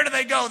gather, where do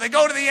they go? They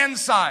go to the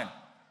ensign.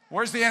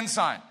 Where's the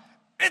ensign?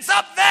 It's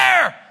up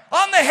there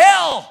on the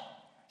hill.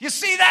 You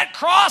see that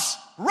cross?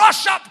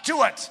 Rush up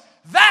to it.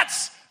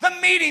 That's the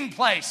meeting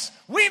place.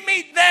 We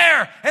meet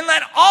there and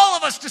let all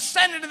of us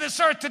descend into this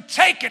earth to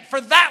take it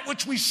for that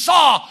which we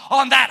saw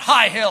on that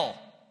high hill.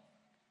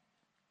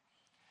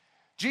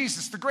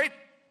 Jesus, the great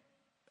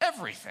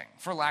everything,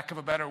 for lack of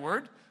a better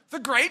word, the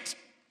great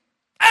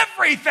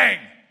everything.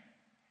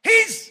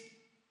 He's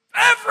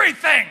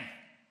everything.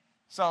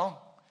 So,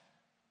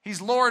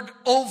 he's Lord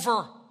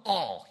over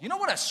all. You know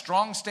what a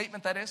strong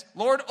statement that is?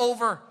 Lord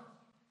over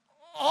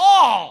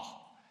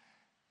all.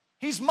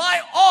 He's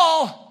my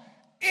all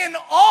in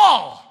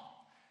all.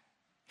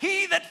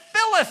 He that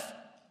filleth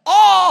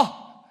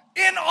all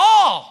in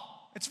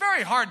all. It's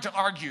very hard to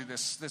argue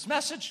this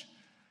message.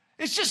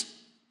 It's just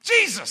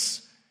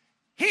Jesus.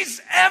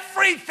 He's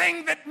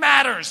everything that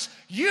matters.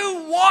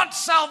 You want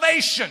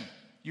salvation.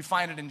 You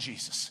find it in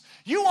Jesus.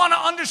 You want to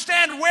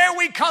understand where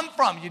we come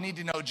from. You need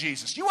to know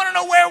Jesus. You want to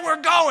know where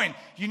we're going.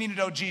 You need to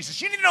know Jesus.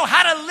 You need to know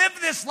how to live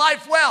this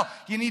life well.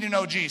 You need to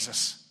know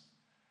Jesus.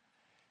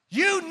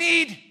 You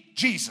need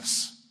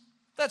Jesus.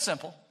 That's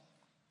simple.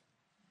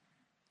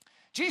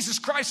 Jesus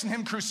Christ and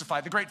him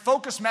crucified, the great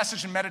focus,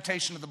 message, and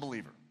meditation of the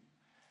believer.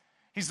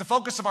 He's the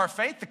focus of our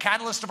faith, the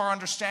catalyst of our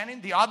understanding,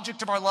 the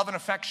object of our love and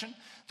affection,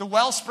 the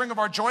wellspring of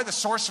our joy, the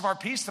source of our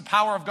peace, the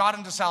power of God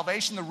unto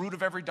salvation, the root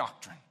of every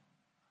doctrine.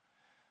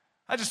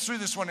 I just threw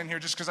this one in here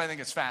just because I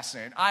think it's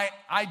fascinating. I,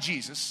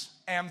 Jesus,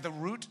 am the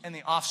root and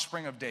the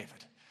offspring of David.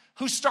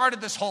 Who started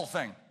this whole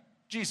thing?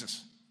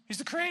 Jesus. He's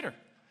the creator.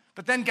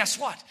 But then guess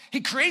what?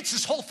 He creates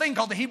this whole thing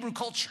called the Hebrew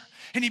culture.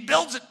 And he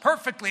builds it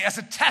perfectly as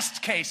a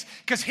test case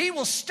because he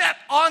will step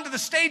onto the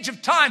stage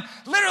of time,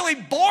 literally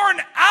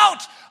born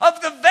out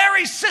of the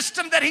very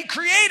system that he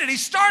created. He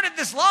started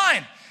this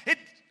line. It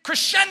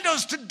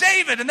crescendos to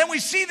David, and then we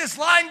see this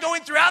line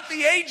going throughout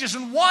the ages,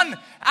 and one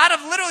out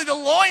of literally the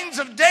loins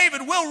of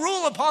David will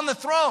rule upon the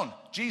throne.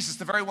 Jesus,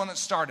 the very one that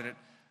started it,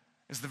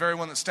 is the very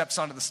one that steps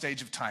onto the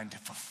stage of time to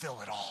fulfill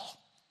it all.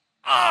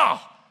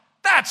 Oh,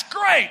 that's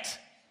great.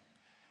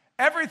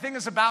 Everything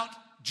is about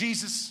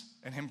Jesus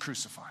and him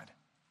crucified.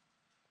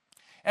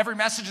 Every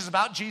message is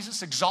about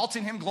Jesus,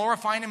 exalting him,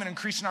 glorifying him, and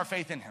increasing our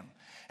faith in him.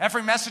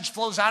 Every message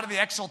flows out of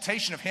the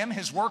exaltation of him,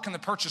 his work, and the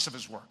purchase of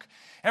his work.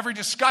 Every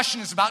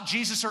discussion is about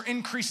Jesus or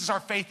increases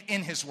our faith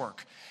in his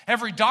work.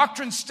 Every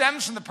doctrine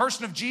stems from the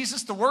person of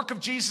Jesus, the work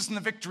of Jesus, and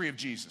the victory of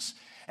Jesus.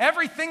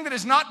 Everything that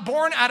is not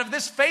born out of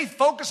this faith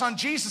focus on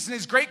Jesus and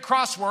his great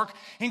cross work,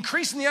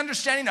 increasing the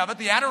understanding of it,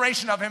 the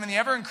adoration of him, and the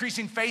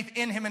ever-increasing faith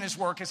in him and his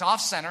work is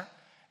off-center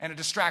and a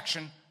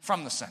distraction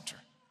from the center.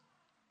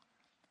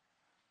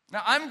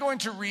 Now, I'm going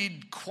to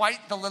read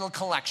quite the little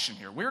collection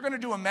here. We're going to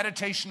do a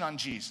meditation on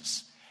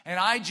Jesus, and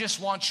I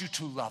just want you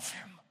to love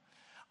him.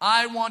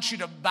 I want you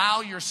to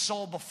bow your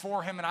soul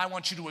before him, and I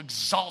want you to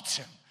exalt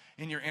him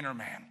in your inner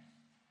man.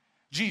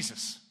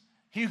 Jesus,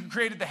 he who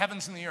created the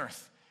heavens and the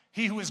earth,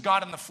 he who is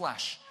God in the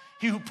flesh,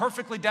 he who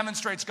perfectly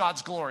demonstrates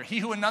God's glory, he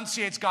who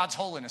enunciates God's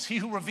holiness, he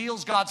who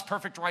reveals God's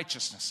perfect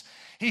righteousness,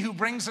 he who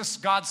brings us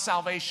God's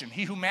salvation,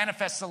 he who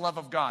manifests the love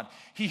of God,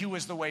 he who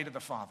is the way to the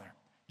Father.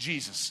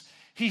 Jesus,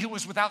 he who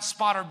was without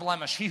spot or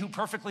blemish, he who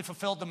perfectly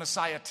fulfilled the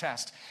Messiah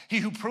test, he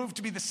who proved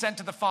to be the sent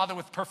of the Father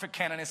with perfect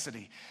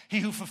canonicity, he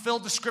who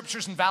fulfilled the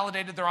scriptures and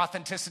validated their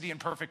authenticity and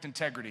perfect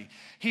integrity,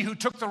 he who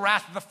took the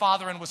wrath of the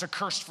Father and was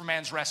accursed for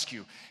man's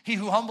rescue, he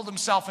who humbled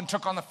himself and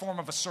took on the form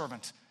of a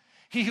servant,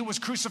 he who was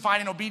crucified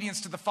in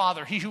obedience to the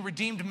Father, he who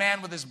redeemed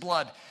man with his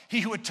blood,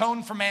 he who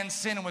atoned for man's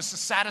sin and was a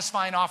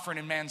satisfying offering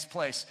in man's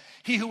place,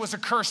 he who was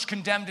accursed,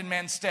 condemned in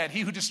man's stead,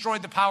 he who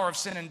destroyed the power of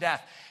sin and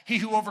death, he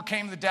who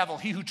overcame the devil,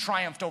 he who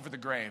triumphed over the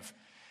grave,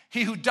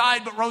 he who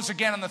died but rose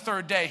again on the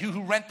third day, he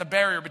who rent the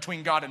barrier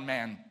between God and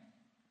man,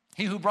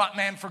 He who brought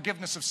man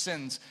forgiveness of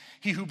sins.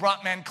 He who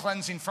brought man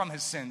cleansing from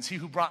his sins. He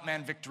who brought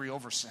man victory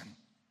over sin.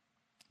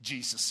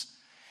 Jesus.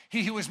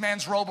 He who is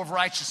man's robe of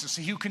righteousness.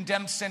 He who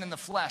condemned sin in the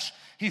flesh.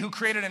 He who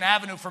created an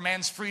avenue for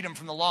man's freedom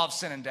from the law of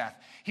sin and death.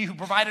 He who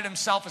provided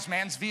himself as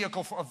man's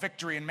vehicle of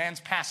victory and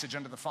man's passage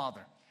unto the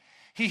Father.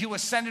 He who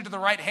ascended to the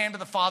right hand of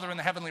the Father in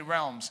the heavenly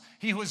realms.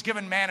 He who has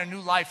given man a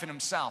new life in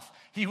himself.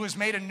 He who has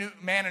made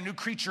man a new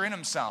creature in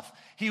himself.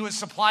 He who has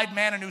supplied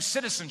man a new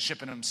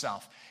citizenship in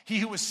himself. He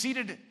who has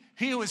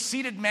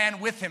seated man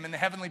with him in the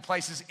heavenly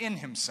places in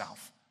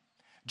himself.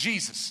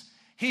 Jesus.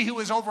 He who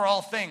is over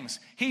all things.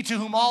 He to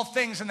whom all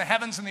things in the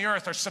heavens and the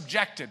earth are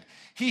subjected.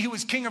 He who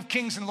is King of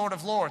kings and Lord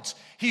of lords.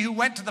 He who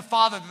went to the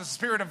Father that the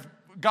Spirit of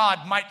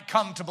God might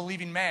come to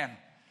believing man.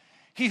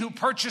 He who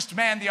purchased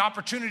man the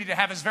opportunity to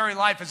have his very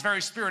life, his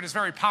very spirit, his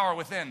very power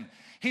within.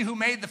 He who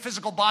made the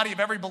physical body of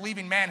every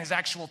believing man his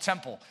actual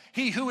temple.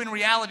 He who in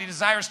reality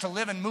desires to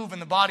live and move in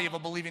the body of a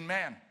believing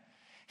man.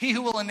 He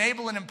who will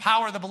enable and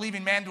empower the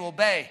believing man to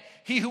obey.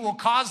 He who will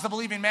cause the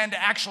believing man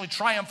to actually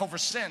triumph over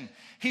sin.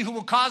 He who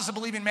will cause the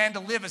believing man to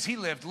live as he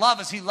lived,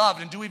 love as he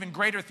loved, and do even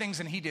greater things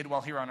than he did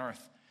while here on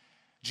earth.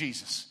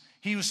 Jesus.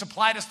 He who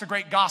supplied us the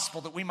great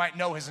gospel that we might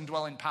know his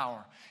indwelling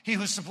power. He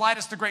who supplied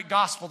us the great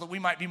gospel that we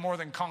might be more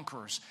than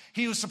conquerors.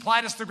 He who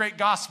supplied us the great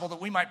gospel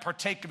that we might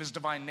partake of his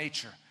divine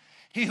nature.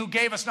 He who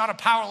gave us not a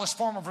powerless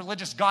form of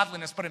religious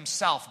godliness, but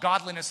himself,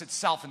 godliness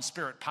itself in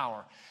spirit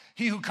power.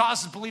 He who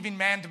causes believing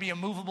man to be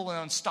immovable and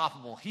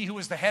unstoppable. He who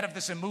is the head of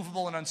this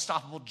immovable and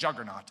unstoppable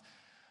juggernaut,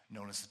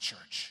 known as the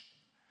church.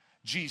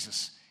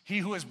 Jesus. He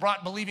who has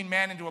brought believing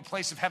man into a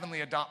place of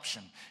heavenly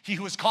adoption. He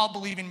who has called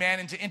believing man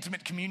into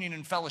intimate communion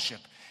and fellowship.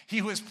 He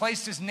who has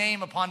placed his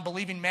name upon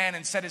believing man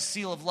and set his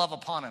seal of love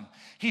upon him.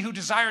 He who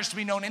desires to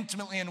be known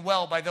intimately and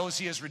well by those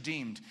he has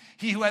redeemed.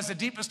 He who has the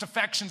deepest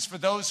affections for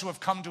those who have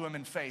come to him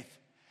in faith.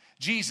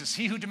 Jesus,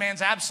 he who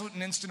demands absolute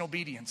and instant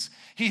obedience.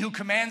 He who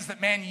commands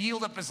that man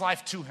yield up his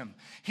life to him.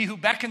 He who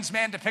beckons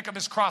man to pick up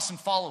his cross and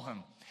follow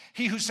him.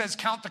 He who says,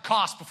 count the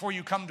cost before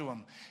you come to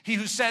him. He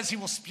who says he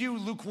will spew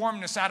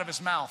lukewarmness out of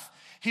his mouth.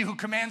 He who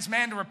commands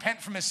man to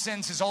repent from his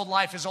sins, his old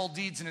life, his old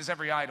deeds, and his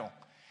every idol.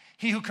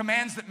 He who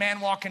commands that man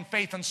walk in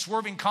faith,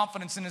 unswerving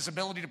confidence in his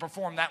ability to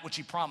perform that which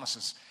he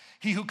promises.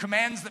 He who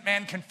commands that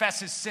man confess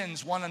his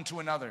sins one unto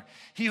another.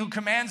 He who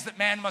commands that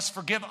man must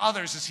forgive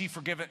others as he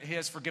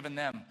has forgiven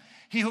them.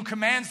 He who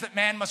commands that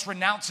man must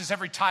renounce his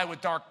every tie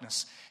with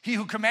darkness. He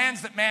who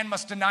commands that man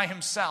must deny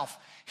himself.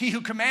 He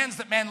who commands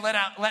that man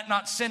let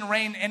not sin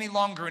reign any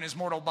longer in his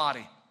mortal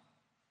body.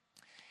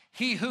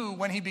 He who,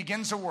 when he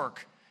begins a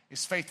work,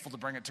 is faithful to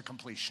bring it to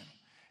completion.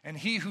 And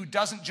he who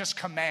doesn't just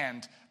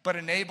command, but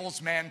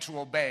enables man to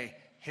obey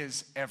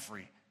his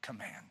every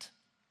command.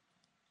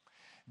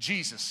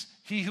 Jesus,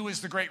 he who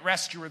is the great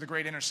rescuer, the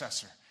great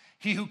intercessor.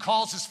 He who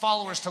calls his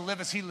followers to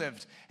live as he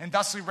lived, and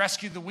thusly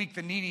rescue the weak,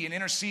 the needy, and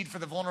intercede for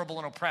the vulnerable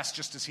and oppressed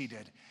just as he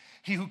did.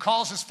 He who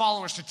calls his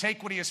followers to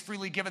take what he has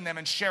freely given them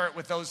and share it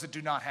with those that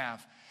do not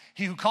have.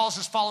 He who calls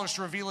his followers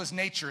to reveal his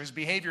nature, his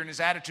behavior, and his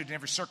attitude in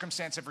every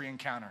circumstance, every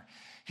encounter.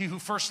 He who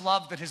first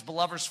loved that his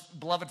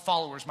beloved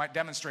followers might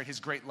demonstrate his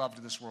great love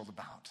to this world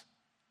about.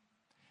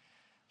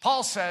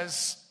 Paul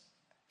says,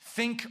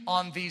 think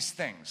on these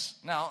things.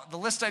 Now, the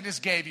list I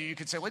just gave you, you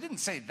could say, well, I didn't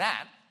say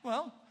that.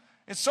 Well,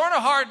 it's sort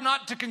of hard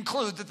not to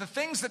conclude that the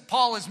things that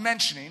Paul is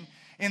mentioning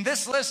in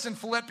this list in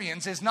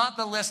Philippians is not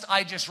the list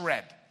I just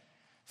read.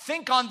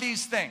 Think on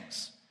these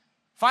things.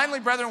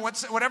 Finally, brethren,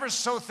 whatsoever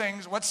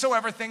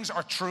things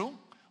are true,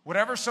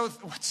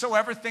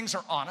 whatsoever things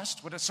are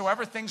honest,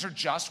 whatsoever things are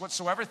just,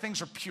 whatsoever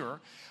things are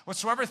pure,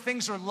 whatsoever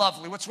things are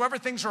lovely, whatsoever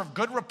things are of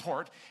good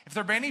report, if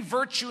there be any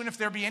virtue and if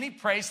there be any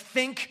praise,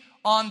 think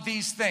on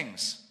these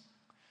things.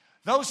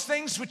 Those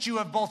things which you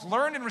have both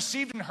learned and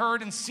received and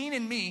heard and seen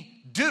in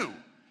me, do,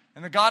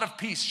 and the God of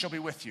peace shall be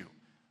with you.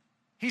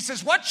 He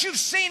says, what you've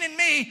seen in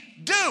me,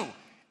 do.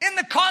 In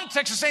the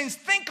context of saying,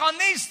 think on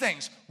these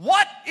things.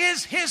 What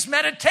is his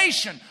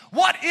meditation?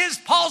 What is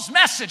Paul's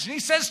message? And he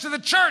says to the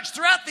church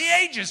throughout the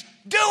ages,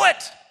 do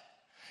it.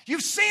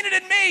 You've seen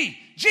it in me,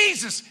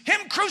 Jesus,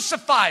 him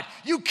crucified.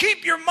 You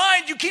keep your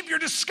mind, you keep your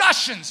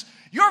discussions,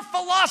 your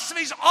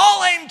philosophies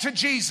all aimed to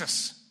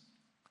Jesus.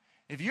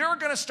 If you're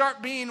going to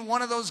start being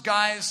one of those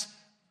guys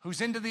who's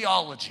into the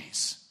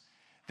ologies,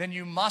 then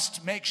you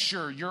must make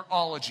sure your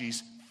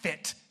ologies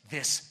fit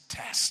this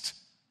test.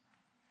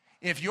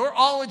 If your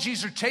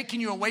ologies are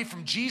taking you away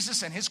from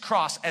Jesus and his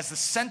cross as the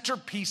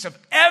centerpiece of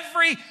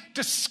every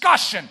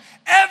discussion,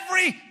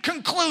 every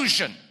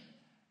conclusion,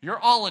 your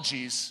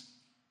ologies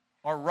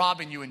are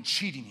robbing you and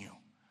cheating you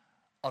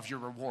of your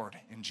reward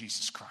in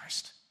Jesus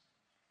Christ.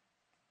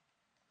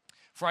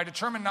 For I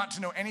determined not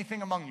to know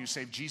anything among you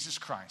save Jesus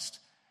Christ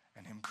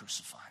and him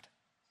crucified.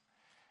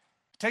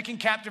 Taking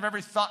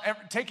every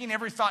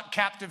thought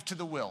captive to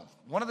the will.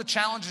 One of the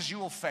challenges you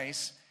will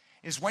face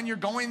is when you're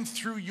going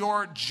through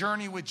your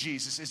journey with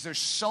Jesus, is there's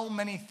so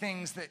many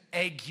things that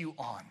egg you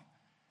on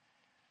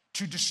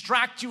to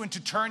distract you and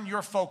to turn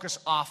your focus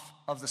off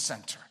of the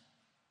center.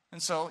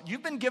 And so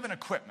you've been given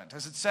equipment.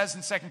 As it says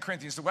in 2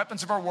 Corinthians, the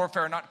weapons of our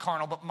warfare are not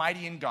carnal, but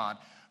mighty in God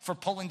for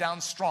pulling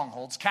down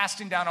strongholds,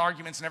 casting down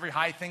arguments and every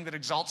high thing that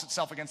exalts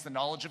itself against the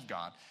knowledge of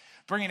God,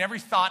 bringing every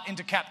thought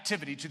into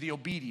captivity to the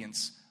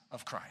obedience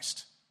of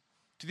Christ.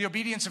 To the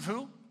obedience of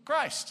who?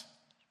 Christ.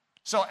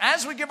 So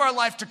as we give our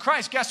life to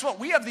Christ, guess what?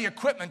 We have the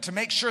equipment to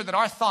make sure that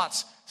our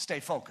thoughts stay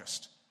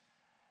focused.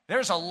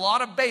 There's a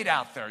lot of bait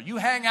out there. You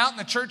hang out in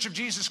the Church of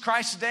Jesus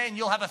Christ today and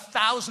you'll have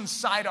 1,000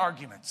 side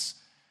arguments.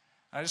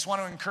 I just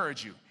want to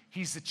encourage you.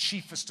 He's the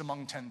chiefest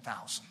among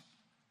 10,000.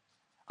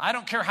 I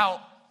don't care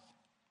how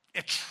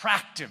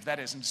attractive that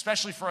is, and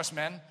especially for us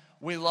men,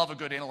 we love a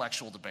good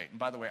intellectual debate. And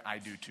by the way, I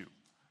do too.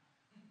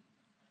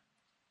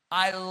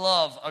 I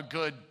love a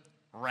good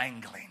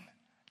wrangling,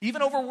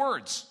 even over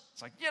words.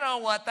 It's like, you know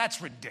what,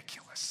 that's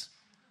ridiculous.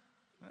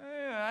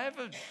 I have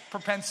a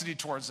propensity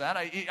towards that.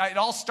 It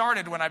all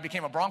started when I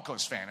became a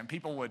Broncos fan, and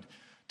people would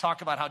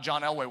talk about how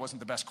John Elway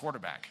wasn't the best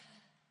quarterback.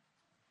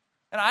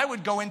 And I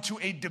would go into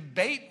a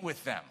debate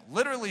with them,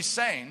 literally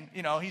saying,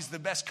 he's the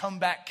best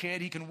comeback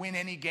kid. He can win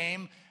any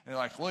game. And they're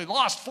like, well, he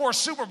lost 4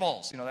 Super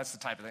Bowls. That's the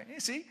type of thing. You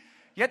see,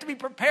 you have to be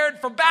prepared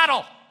for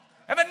battle.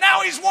 And then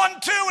now he's won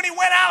 2 and he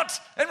went out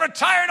and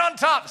retired on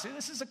top. See,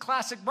 this is a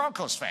classic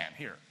Broncos fan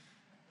here.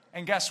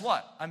 And guess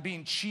what? I'm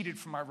being cheated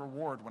for my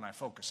reward when I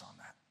focus on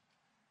that.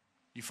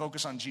 You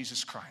focus on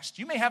Jesus Christ.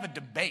 You may have a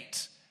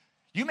debate.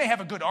 You may have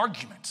a good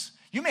argument.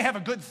 You may have a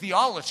good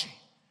theology.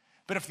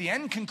 But if the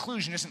end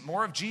conclusion isn't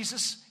more of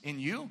Jesus in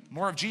you,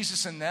 more of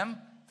Jesus in them,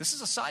 this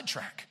is a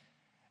sidetrack.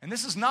 And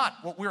this is not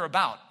what we're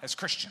about as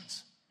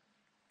Christians.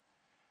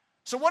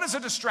 So what is a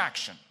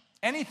distraction?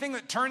 Anything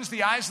that turns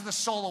the eyes of the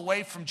soul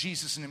away from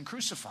Jesus and him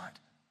crucified.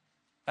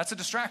 That's a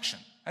distraction.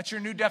 That's your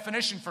new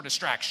definition for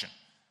distraction.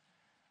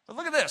 But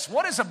look at this.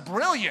 What is a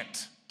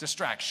brilliant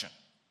distraction?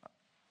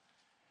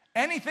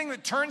 Anything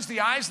that turns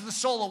the eyes of the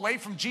soul away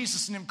from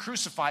Jesus and him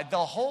crucified, the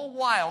whole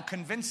while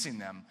convincing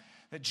them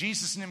that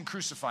Jesus and him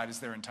crucified is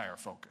their entire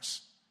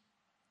focus.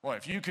 Boy,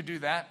 if you could do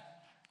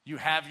that, you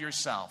have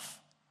yourself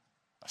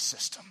a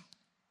system.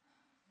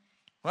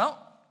 Well,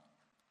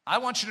 I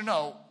want you to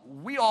know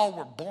we all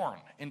were born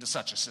into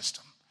such a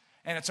system.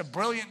 And it's a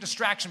brilliant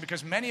distraction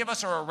because many of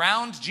us are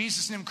around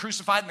Jesus and him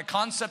crucified and the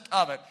concept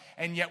of it,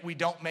 and yet we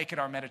don't make it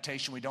our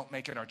meditation. We don't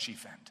make it our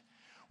chief end.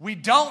 We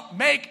don't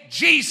make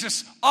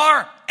Jesus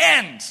our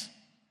end.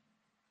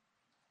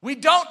 We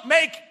don't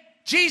make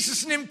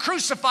Jesus and him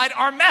crucified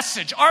our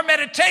message, our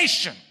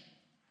meditation.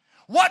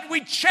 What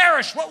we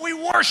cherish, what we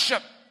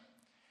worship.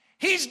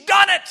 He's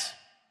done it.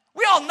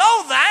 We all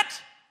know that,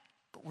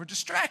 but we're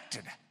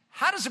distracted.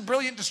 How does a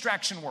brilliant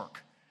distraction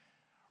work?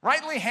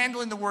 Rightly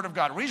handling the word of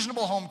God,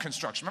 reasonable home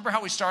construction. Remember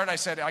how we started? I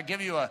said, I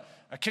give you a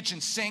kitchen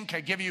sink,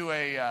 I give you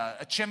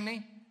a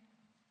chimney.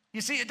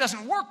 You see, it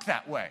doesn't work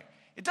that way.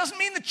 It doesn't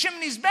mean the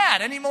chimney's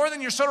bad any more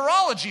than your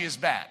soterology is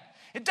bad.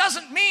 It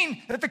doesn't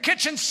mean that the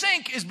kitchen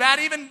sink is bad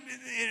even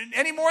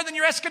any more than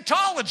your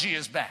eschatology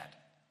is bad.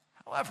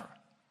 However,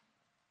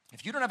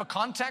 if you don't have a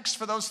context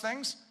for those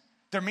things,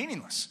 they're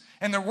meaningless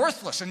and they're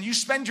worthless. And you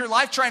spend your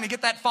life trying to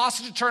get that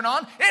faucet to turn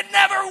on, it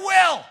never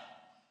will.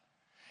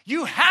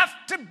 You have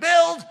to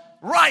build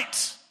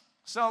right.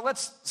 So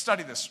let's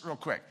study this real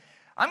quick.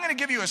 I'm going to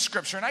give you a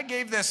scripture, and I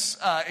gave this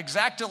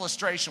exact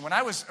illustration. When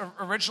I was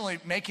originally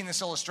making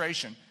this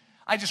illustration,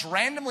 I just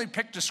randomly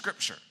picked a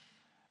scripture.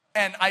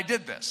 And I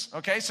did this,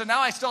 okay? So now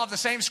I still have the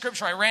same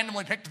scripture I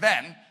randomly picked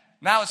then.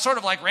 Now it's sort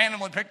of like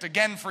randomly picked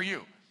again for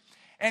you.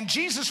 And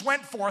Jesus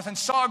went forth and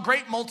saw a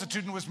great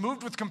multitude and was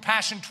moved with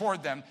compassion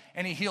toward them,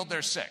 and he healed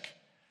their sick.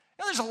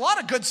 Now there's a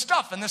lot of good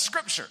stuff in this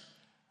scripture,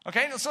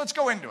 okay? So let's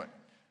go into it.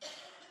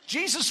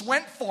 Jesus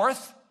went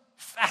forth,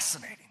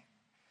 fascinating.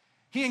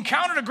 He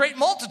encountered a great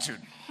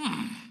multitude.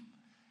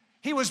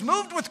 He was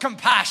moved with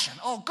compassion.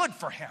 Oh, good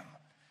for him.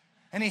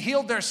 And he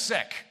healed their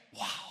sick.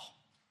 Wow.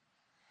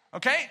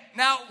 Okay,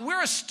 now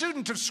we're a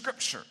student of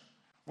Scripture.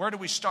 Where do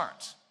we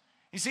start?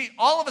 You see,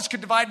 all of us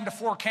could divide into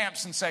 4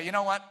 camps and say, you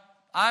know what?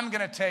 I'm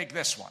going to take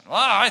this one. Well,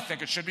 I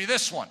think it should be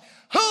this one.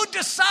 Who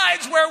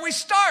decides where we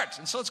start?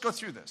 And so let's go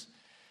through this.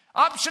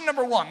 Option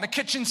number 1, the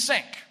kitchen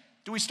sink.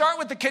 Do we start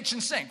with the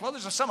kitchen sink? Well,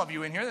 there's some of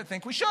you in here that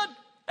think we should.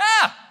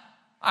 Yeah,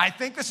 I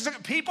think this is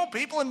people,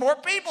 and more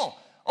people.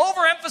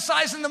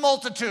 Overemphasizing the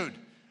multitude.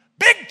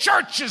 Big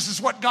churches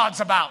is what God's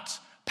about.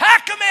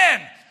 Pack them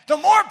in. The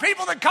more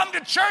people that come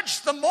to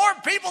church, the more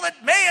people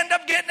that may end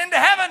up getting into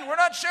heaven. We're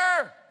not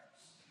sure.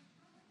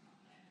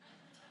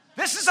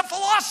 This is a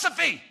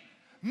philosophy.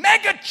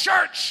 Mega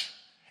church.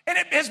 And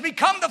it has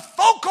become the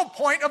focal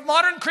point of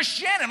modern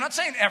Christianity. I'm not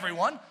saying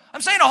everyone.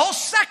 I'm saying a whole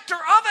sector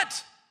of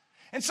it.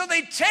 And so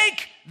they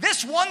take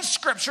this one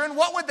scripture and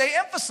what would they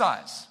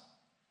emphasize?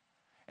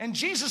 And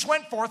Jesus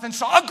went forth and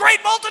saw a great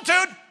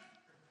multitude.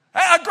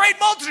 A great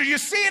multitude. You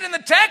see it in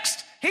the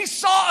text. He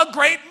saw a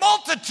great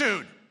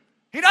multitude.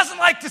 He doesn't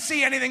like to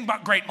see anything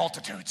but great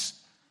multitudes.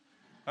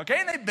 Okay,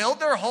 and they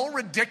build their whole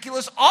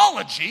ridiculous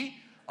ology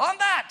on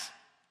that.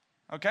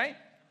 Okay?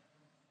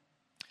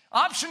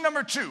 Option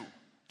number 2,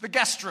 the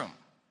guest room.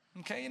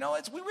 Okay,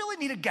 we really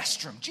need a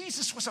guest room.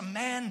 Jesus was a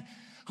man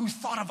who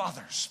thought of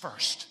others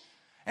first.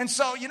 And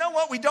so, you know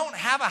what? We don't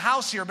have a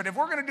house here, but if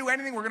we're going to do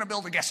anything, we're going to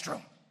build a guest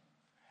room.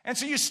 And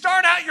so you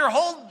start out your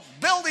whole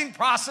building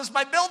process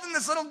by building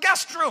this little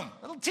guest room,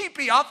 little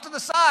teepee off to the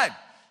side,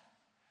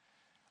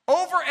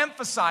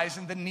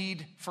 overemphasizing the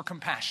need for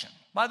compassion.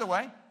 By the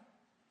way,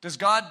 does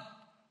God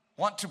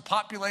want to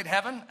populate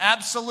heaven?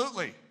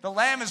 Absolutely. The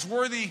Lamb is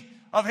worthy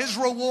of his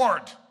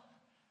reward.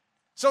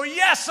 So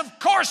yes, of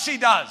course he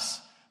does.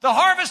 The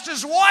harvest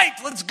is white.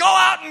 Let's go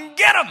out and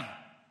get them.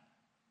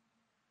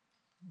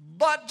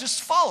 But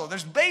just follow.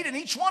 There's bait in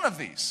each one of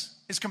these.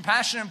 Is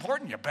compassion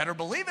important? You better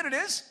believe it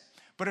is.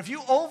 But if you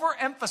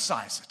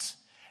overemphasize it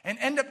and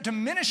end up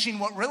diminishing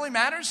what really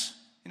matters,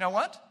 you know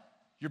what?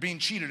 You're being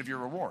cheated of your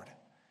reward.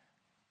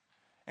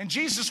 And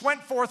Jesus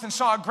went forth and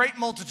saw a great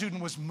multitude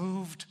and was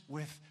moved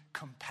with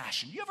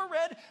compassion. You ever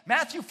read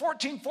Matthew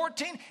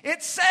 14:14?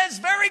 It says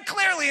very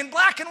clearly in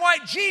black and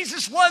white,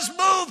 Jesus was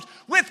moved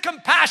with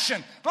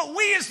compassion. But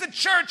we as the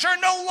church are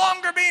no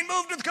longer being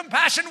moved with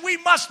compassion. We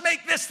must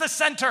make this the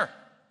center.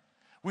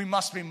 We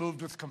must be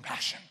moved with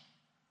compassion.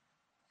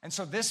 And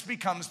so this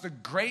becomes the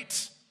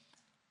great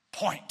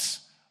point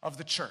of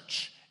the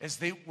church, is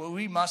that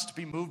we must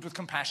be moved with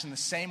compassion the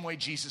same way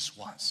Jesus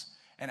was.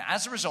 And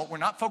as a result, we're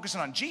not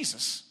focusing on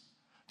Jesus,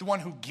 the one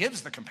who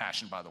gives the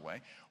compassion, by the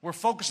way. We're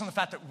focused on the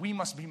fact that we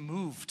must be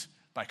moved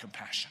by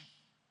compassion.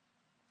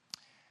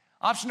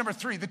 Option number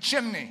 3, the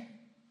chimney.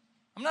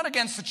 I'm not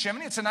against the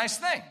chimney. It's a nice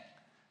thing.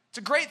 It's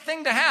a great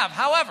thing to have.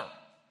 However,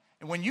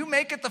 when you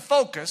make it the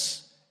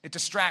focus, it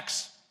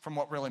distracts from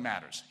what really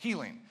matters.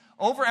 Healing.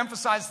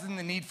 Overemphasizing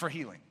the need for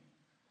healing.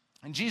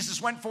 And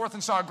Jesus went forth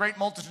and saw a great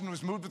multitude and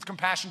was moved with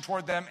compassion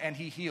toward them, and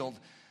he healed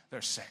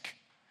their sick.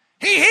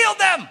 He healed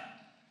them!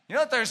 You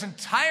know that there's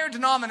entire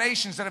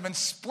denominations that have been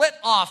split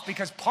off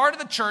because part of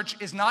the church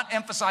is not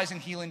emphasizing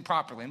healing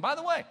properly. And by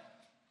the way,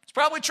 it's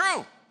probably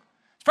true.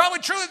 It's probably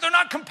true that they're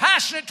not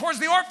compassionate towards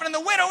the orphan and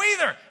the widow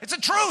either. It's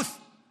a truth.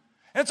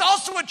 And it's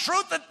also a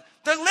truth that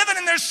they're living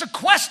in their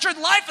sequestered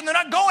life and they're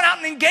not going out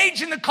and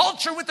engaging the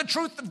culture with the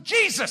truth of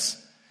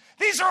Jesus.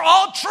 These are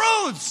all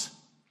truths.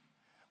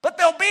 But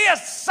there'll be a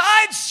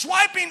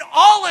side-swiping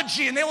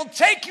ology, and they will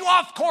take you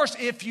off course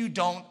if you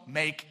don't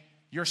make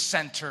your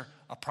center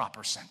a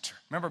proper center.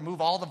 Remember, move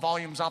all the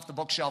volumes off the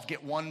bookshelf,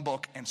 get one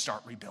book, and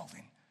start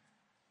rebuilding.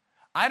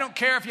 I don't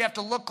care if you have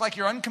to look like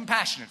you're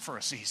uncompassionate for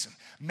a season.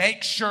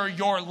 Make sure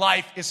your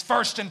life is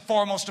first and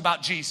foremost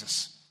about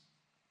Jesus.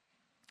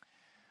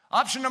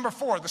 Option number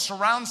 4, the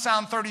surround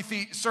sound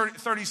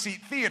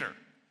 30-seat theater.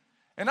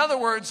 In other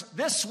words,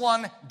 this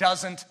one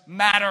doesn't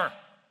matter.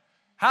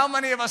 How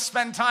many of us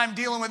spend time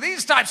dealing with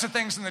these types of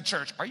things in the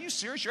church? Are you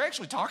serious? You're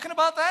actually talking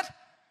about that?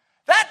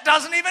 That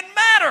doesn't even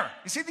matter.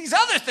 You see, these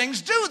other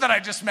things do that I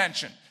just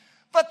mentioned.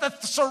 But the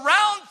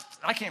surround,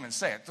 I can't even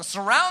say it, the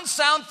surround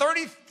sound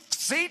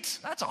 30-seat,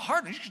 that's a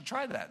hard one. You should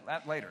try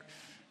that later.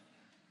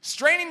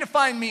 Straining to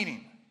find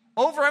meaning.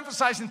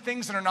 Overemphasizing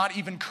things that are not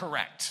even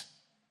correct.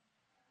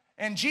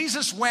 And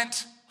Jesus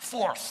went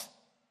forth.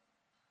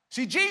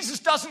 See, Jesus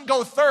doesn't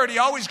go third, he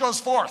always goes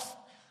forth.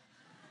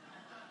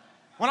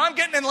 When I'm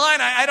getting in line,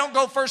 I don't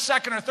go first,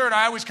 second, or third.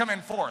 I always come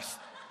in fourth.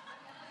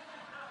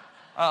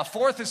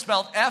 Fourth is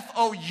spelled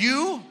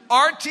F-O-U-R-T-H.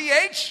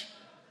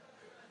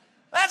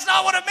 That's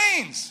not what it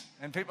means.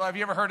 And people, have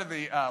you ever heard of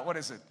the,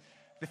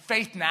 the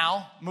Faith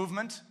Now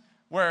movement,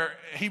 where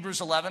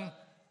Hebrews 11,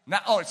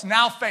 it's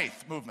now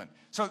faith movement.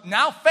 So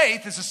now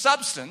faith is a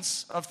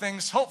substance of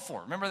things hoped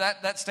for. Remember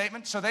that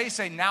statement? So they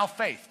say now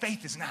faith.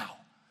 Faith is now.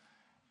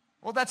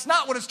 Well, that's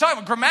not what it's talking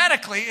about.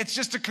 Grammatically, it's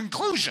just a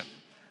conclusion.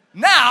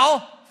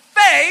 Now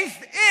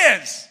faith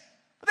is.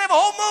 But they have a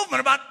whole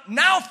movement about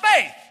now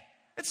faith.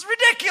 It's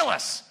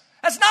ridiculous.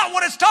 That's not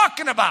what it's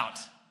talking about.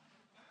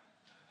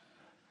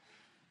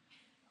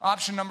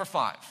 Option number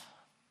 5.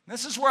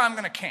 This is where I'm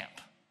going to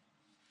camp.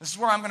 This is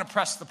where I'm going to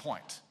press the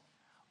point.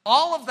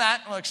 All of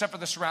that, well, except for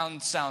the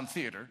surround sound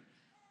theater,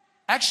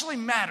 actually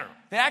matter.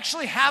 They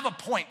actually have a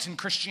point in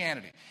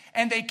Christianity.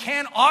 And they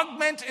can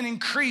augment and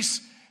increase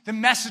the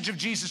message of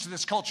Jesus to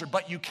this culture.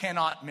 But you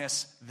cannot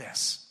miss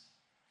this.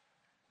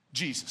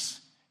 Jesus.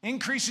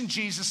 Increasing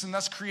Jesus and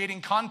thus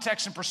creating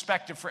context and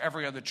perspective for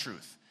every other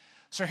truth.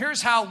 So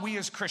here's how we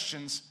as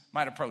Christians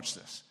might approach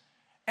this.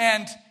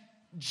 And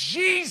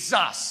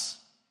Jesus.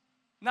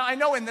 Now I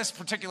know in this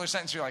particular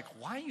sentence you're like,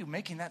 why are you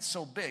making that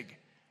so big?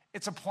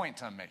 It's a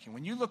point I'm making.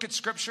 When you look at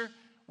Scripture,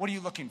 what are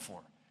you looking for?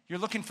 You're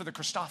looking for the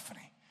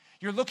Christophany.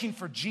 You're looking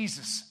for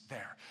Jesus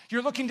there.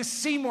 You're looking to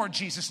see more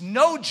Jesus,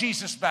 know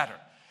Jesus better.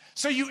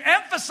 So you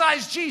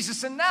emphasize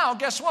Jesus, and now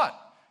guess what?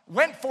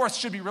 Went forth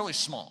should be really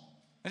small.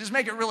 And just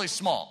make it really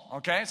small,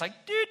 okay? It's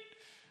like, dude,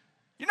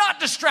 you're not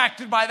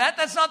distracted by that.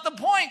 That's not the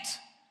point.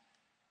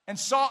 And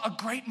saw a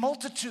great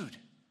multitude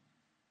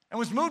and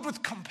was moved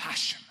with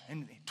compassion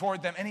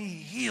toward them, and he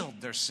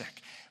healed their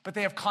sick. But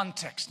they have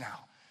context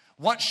now.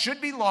 What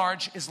should be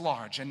large is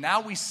large, and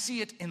now we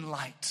see it in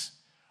light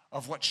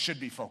of what should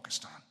be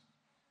focused on.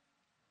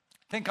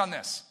 Think on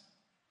this.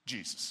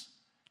 Jesus.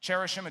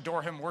 Cherish him,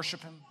 adore him,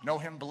 worship him, know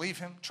him, believe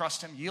him,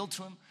 trust him, yield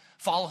to him,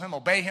 follow him,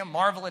 obey him,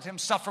 marvel at him,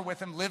 suffer with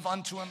him, live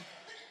unto him,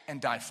 and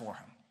die for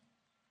him.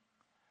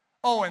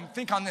 Oh, and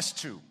think on this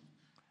too.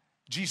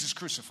 Jesus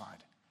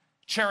crucified.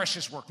 Cherish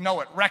his work, know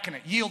it, reckon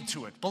it, yield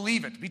to it,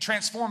 believe it, be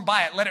transformed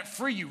by it, let it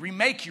free you,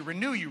 remake you,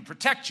 renew you,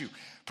 protect you,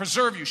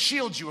 preserve you,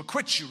 shield you,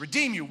 acquit you,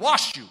 redeem you,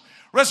 wash you,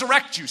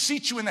 resurrect you,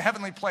 seat you in the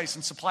heavenly place,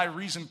 and supply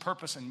reason,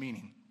 purpose, and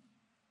meaning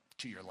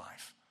to your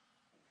life.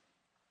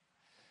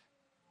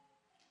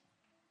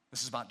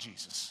 This is about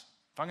Jesus.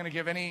 If I'm going to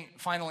give any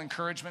final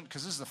encouragement,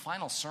 because this is the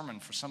final sermon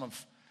for some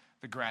of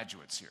the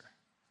graduates here,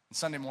 and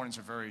Sunday mornings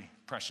are very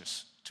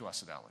precious to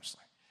us at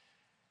Ellerslie.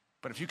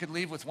 But if you could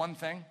leave with one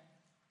thing,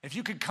 if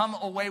you could come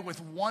away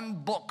with one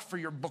book for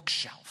your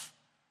bookshelf,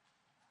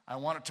 I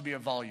want it to be a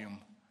volume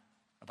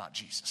about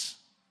Jesus.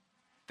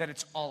 That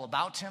it's all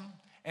about him,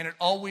 and it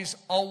always,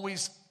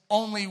 always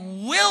only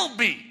will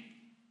be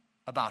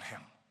about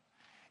him.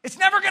 It's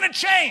never going to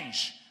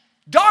change.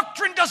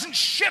 Doctrine doesn't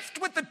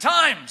shift with the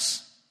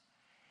times.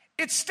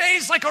 It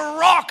stays like a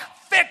rock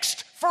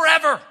fixed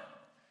forever.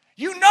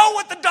 You know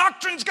what the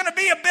doctrine's going to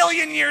be 1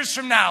 billion years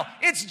from now.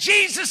 It's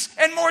Jesus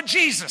and more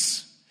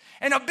Jesus.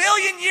 And 1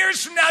 billion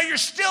years from now, you're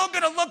still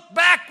going to look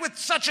back with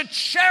such a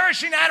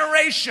cherishing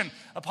adoration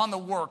upon the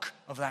work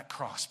of that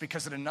cross,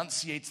 because it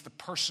enunciates the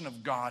person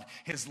of God,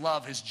 his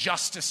love, his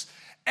justice,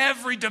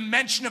 every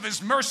dimension of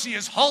his mercy,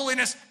 his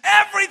holiness,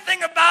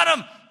 everything about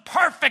him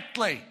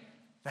perfectly.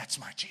 That's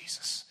my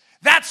Jesus.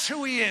 That's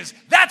who he is.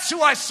 That's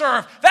who I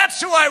serve.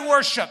 That's who I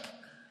worship.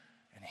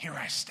 And here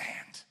I stand.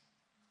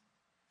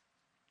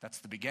 That's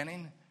the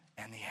beginning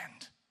and the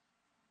end.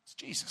 It's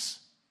Jesus.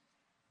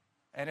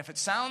 And if it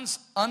sounds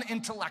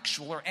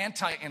unintellectual or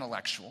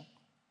anti-intellectual,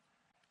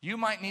 you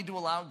might need to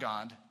allow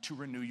God to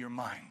renew your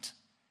mind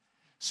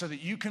so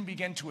that you can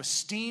begin to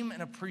esteem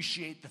and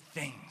appreciate the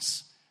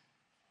things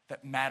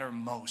that matter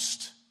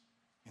most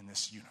in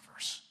this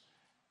universe.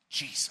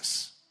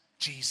 Jesus,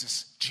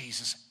 Jesus,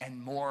 Jesus, and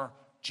more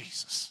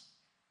Jesus.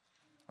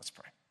 Let's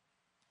pray.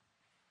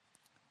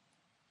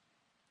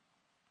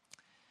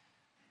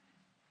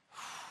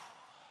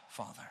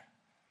 Father,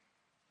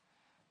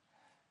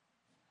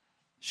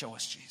 show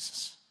us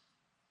Jesus.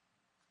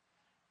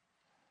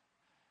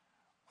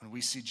 When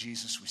we see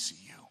Jesus, we see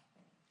you.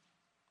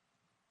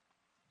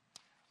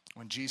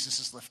 When Jesus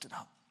is lifted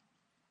up,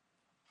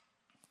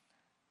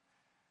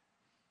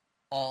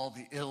 all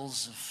the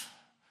ills of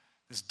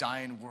this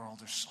dying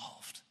world are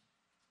solved.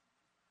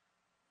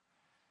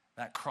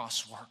 That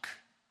cross work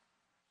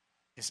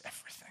is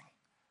everything.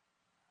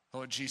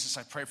 Lord Jesus,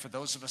 I pray for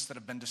those of us that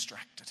have been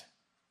distracted.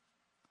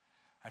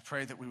 I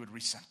pray that we would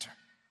recenter.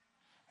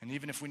 And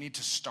even if we need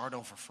to start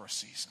over for a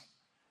season,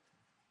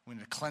 we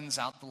need to cleanse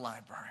out the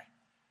library.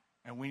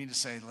 And we need to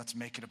say, let's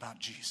make it about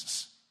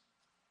Jesus.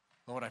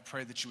 Lord, I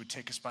pray that you would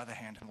take us by the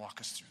hand and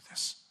walk us through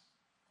this.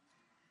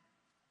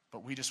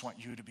 But we just want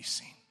you to be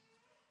seen.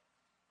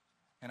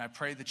 And I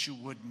pray that you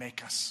would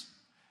make us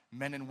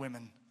men and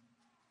women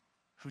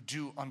who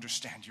do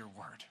understand your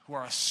word, who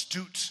are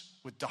astute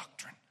with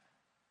doctrine.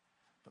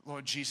 But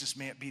Lord Jesus,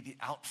 may it be the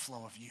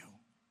outflow of you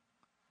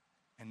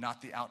and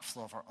not the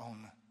outflow of our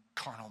own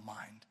carnal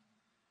mind.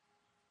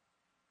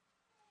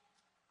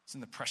 It's in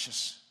the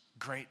precious,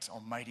 great,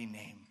 almighty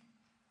name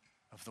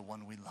of the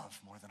one we love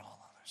more than all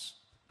others,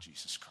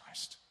 Jesus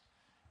Christ.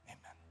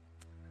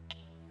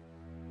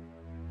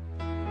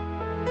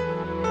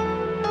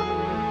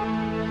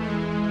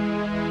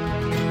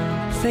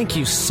 Thank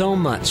you so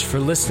much for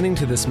listening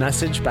to this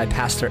message by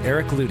Pastor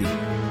Eric Ludy,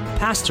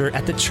 pastor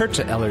at the Church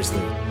at Ellerslie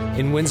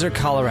in Windsor,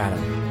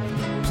 Colorado.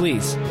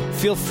 Please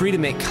feel free to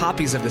make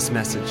copies of this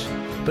message,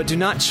 but do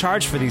not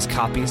charge for these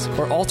copies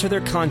or alter their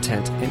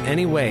content in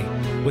any way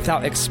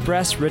without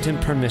express written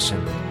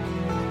permission.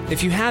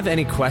 If you have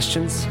any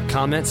questions,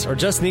 comments, or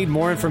just need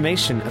more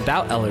information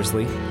about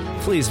Ellerslie,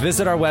 please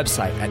visit our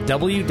website at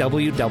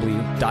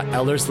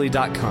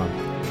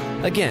www.ellerslie.com.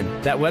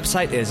 Again, that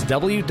website is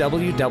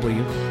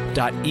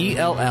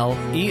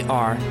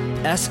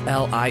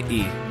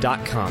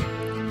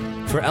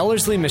www.ellerslie.com. For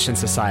Ellerslie Mission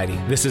Society,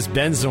 this is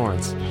Ben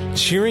Zorns,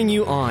 cheering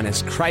you on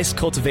as Christ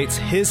cultivates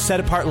his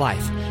set-apart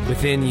life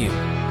within you.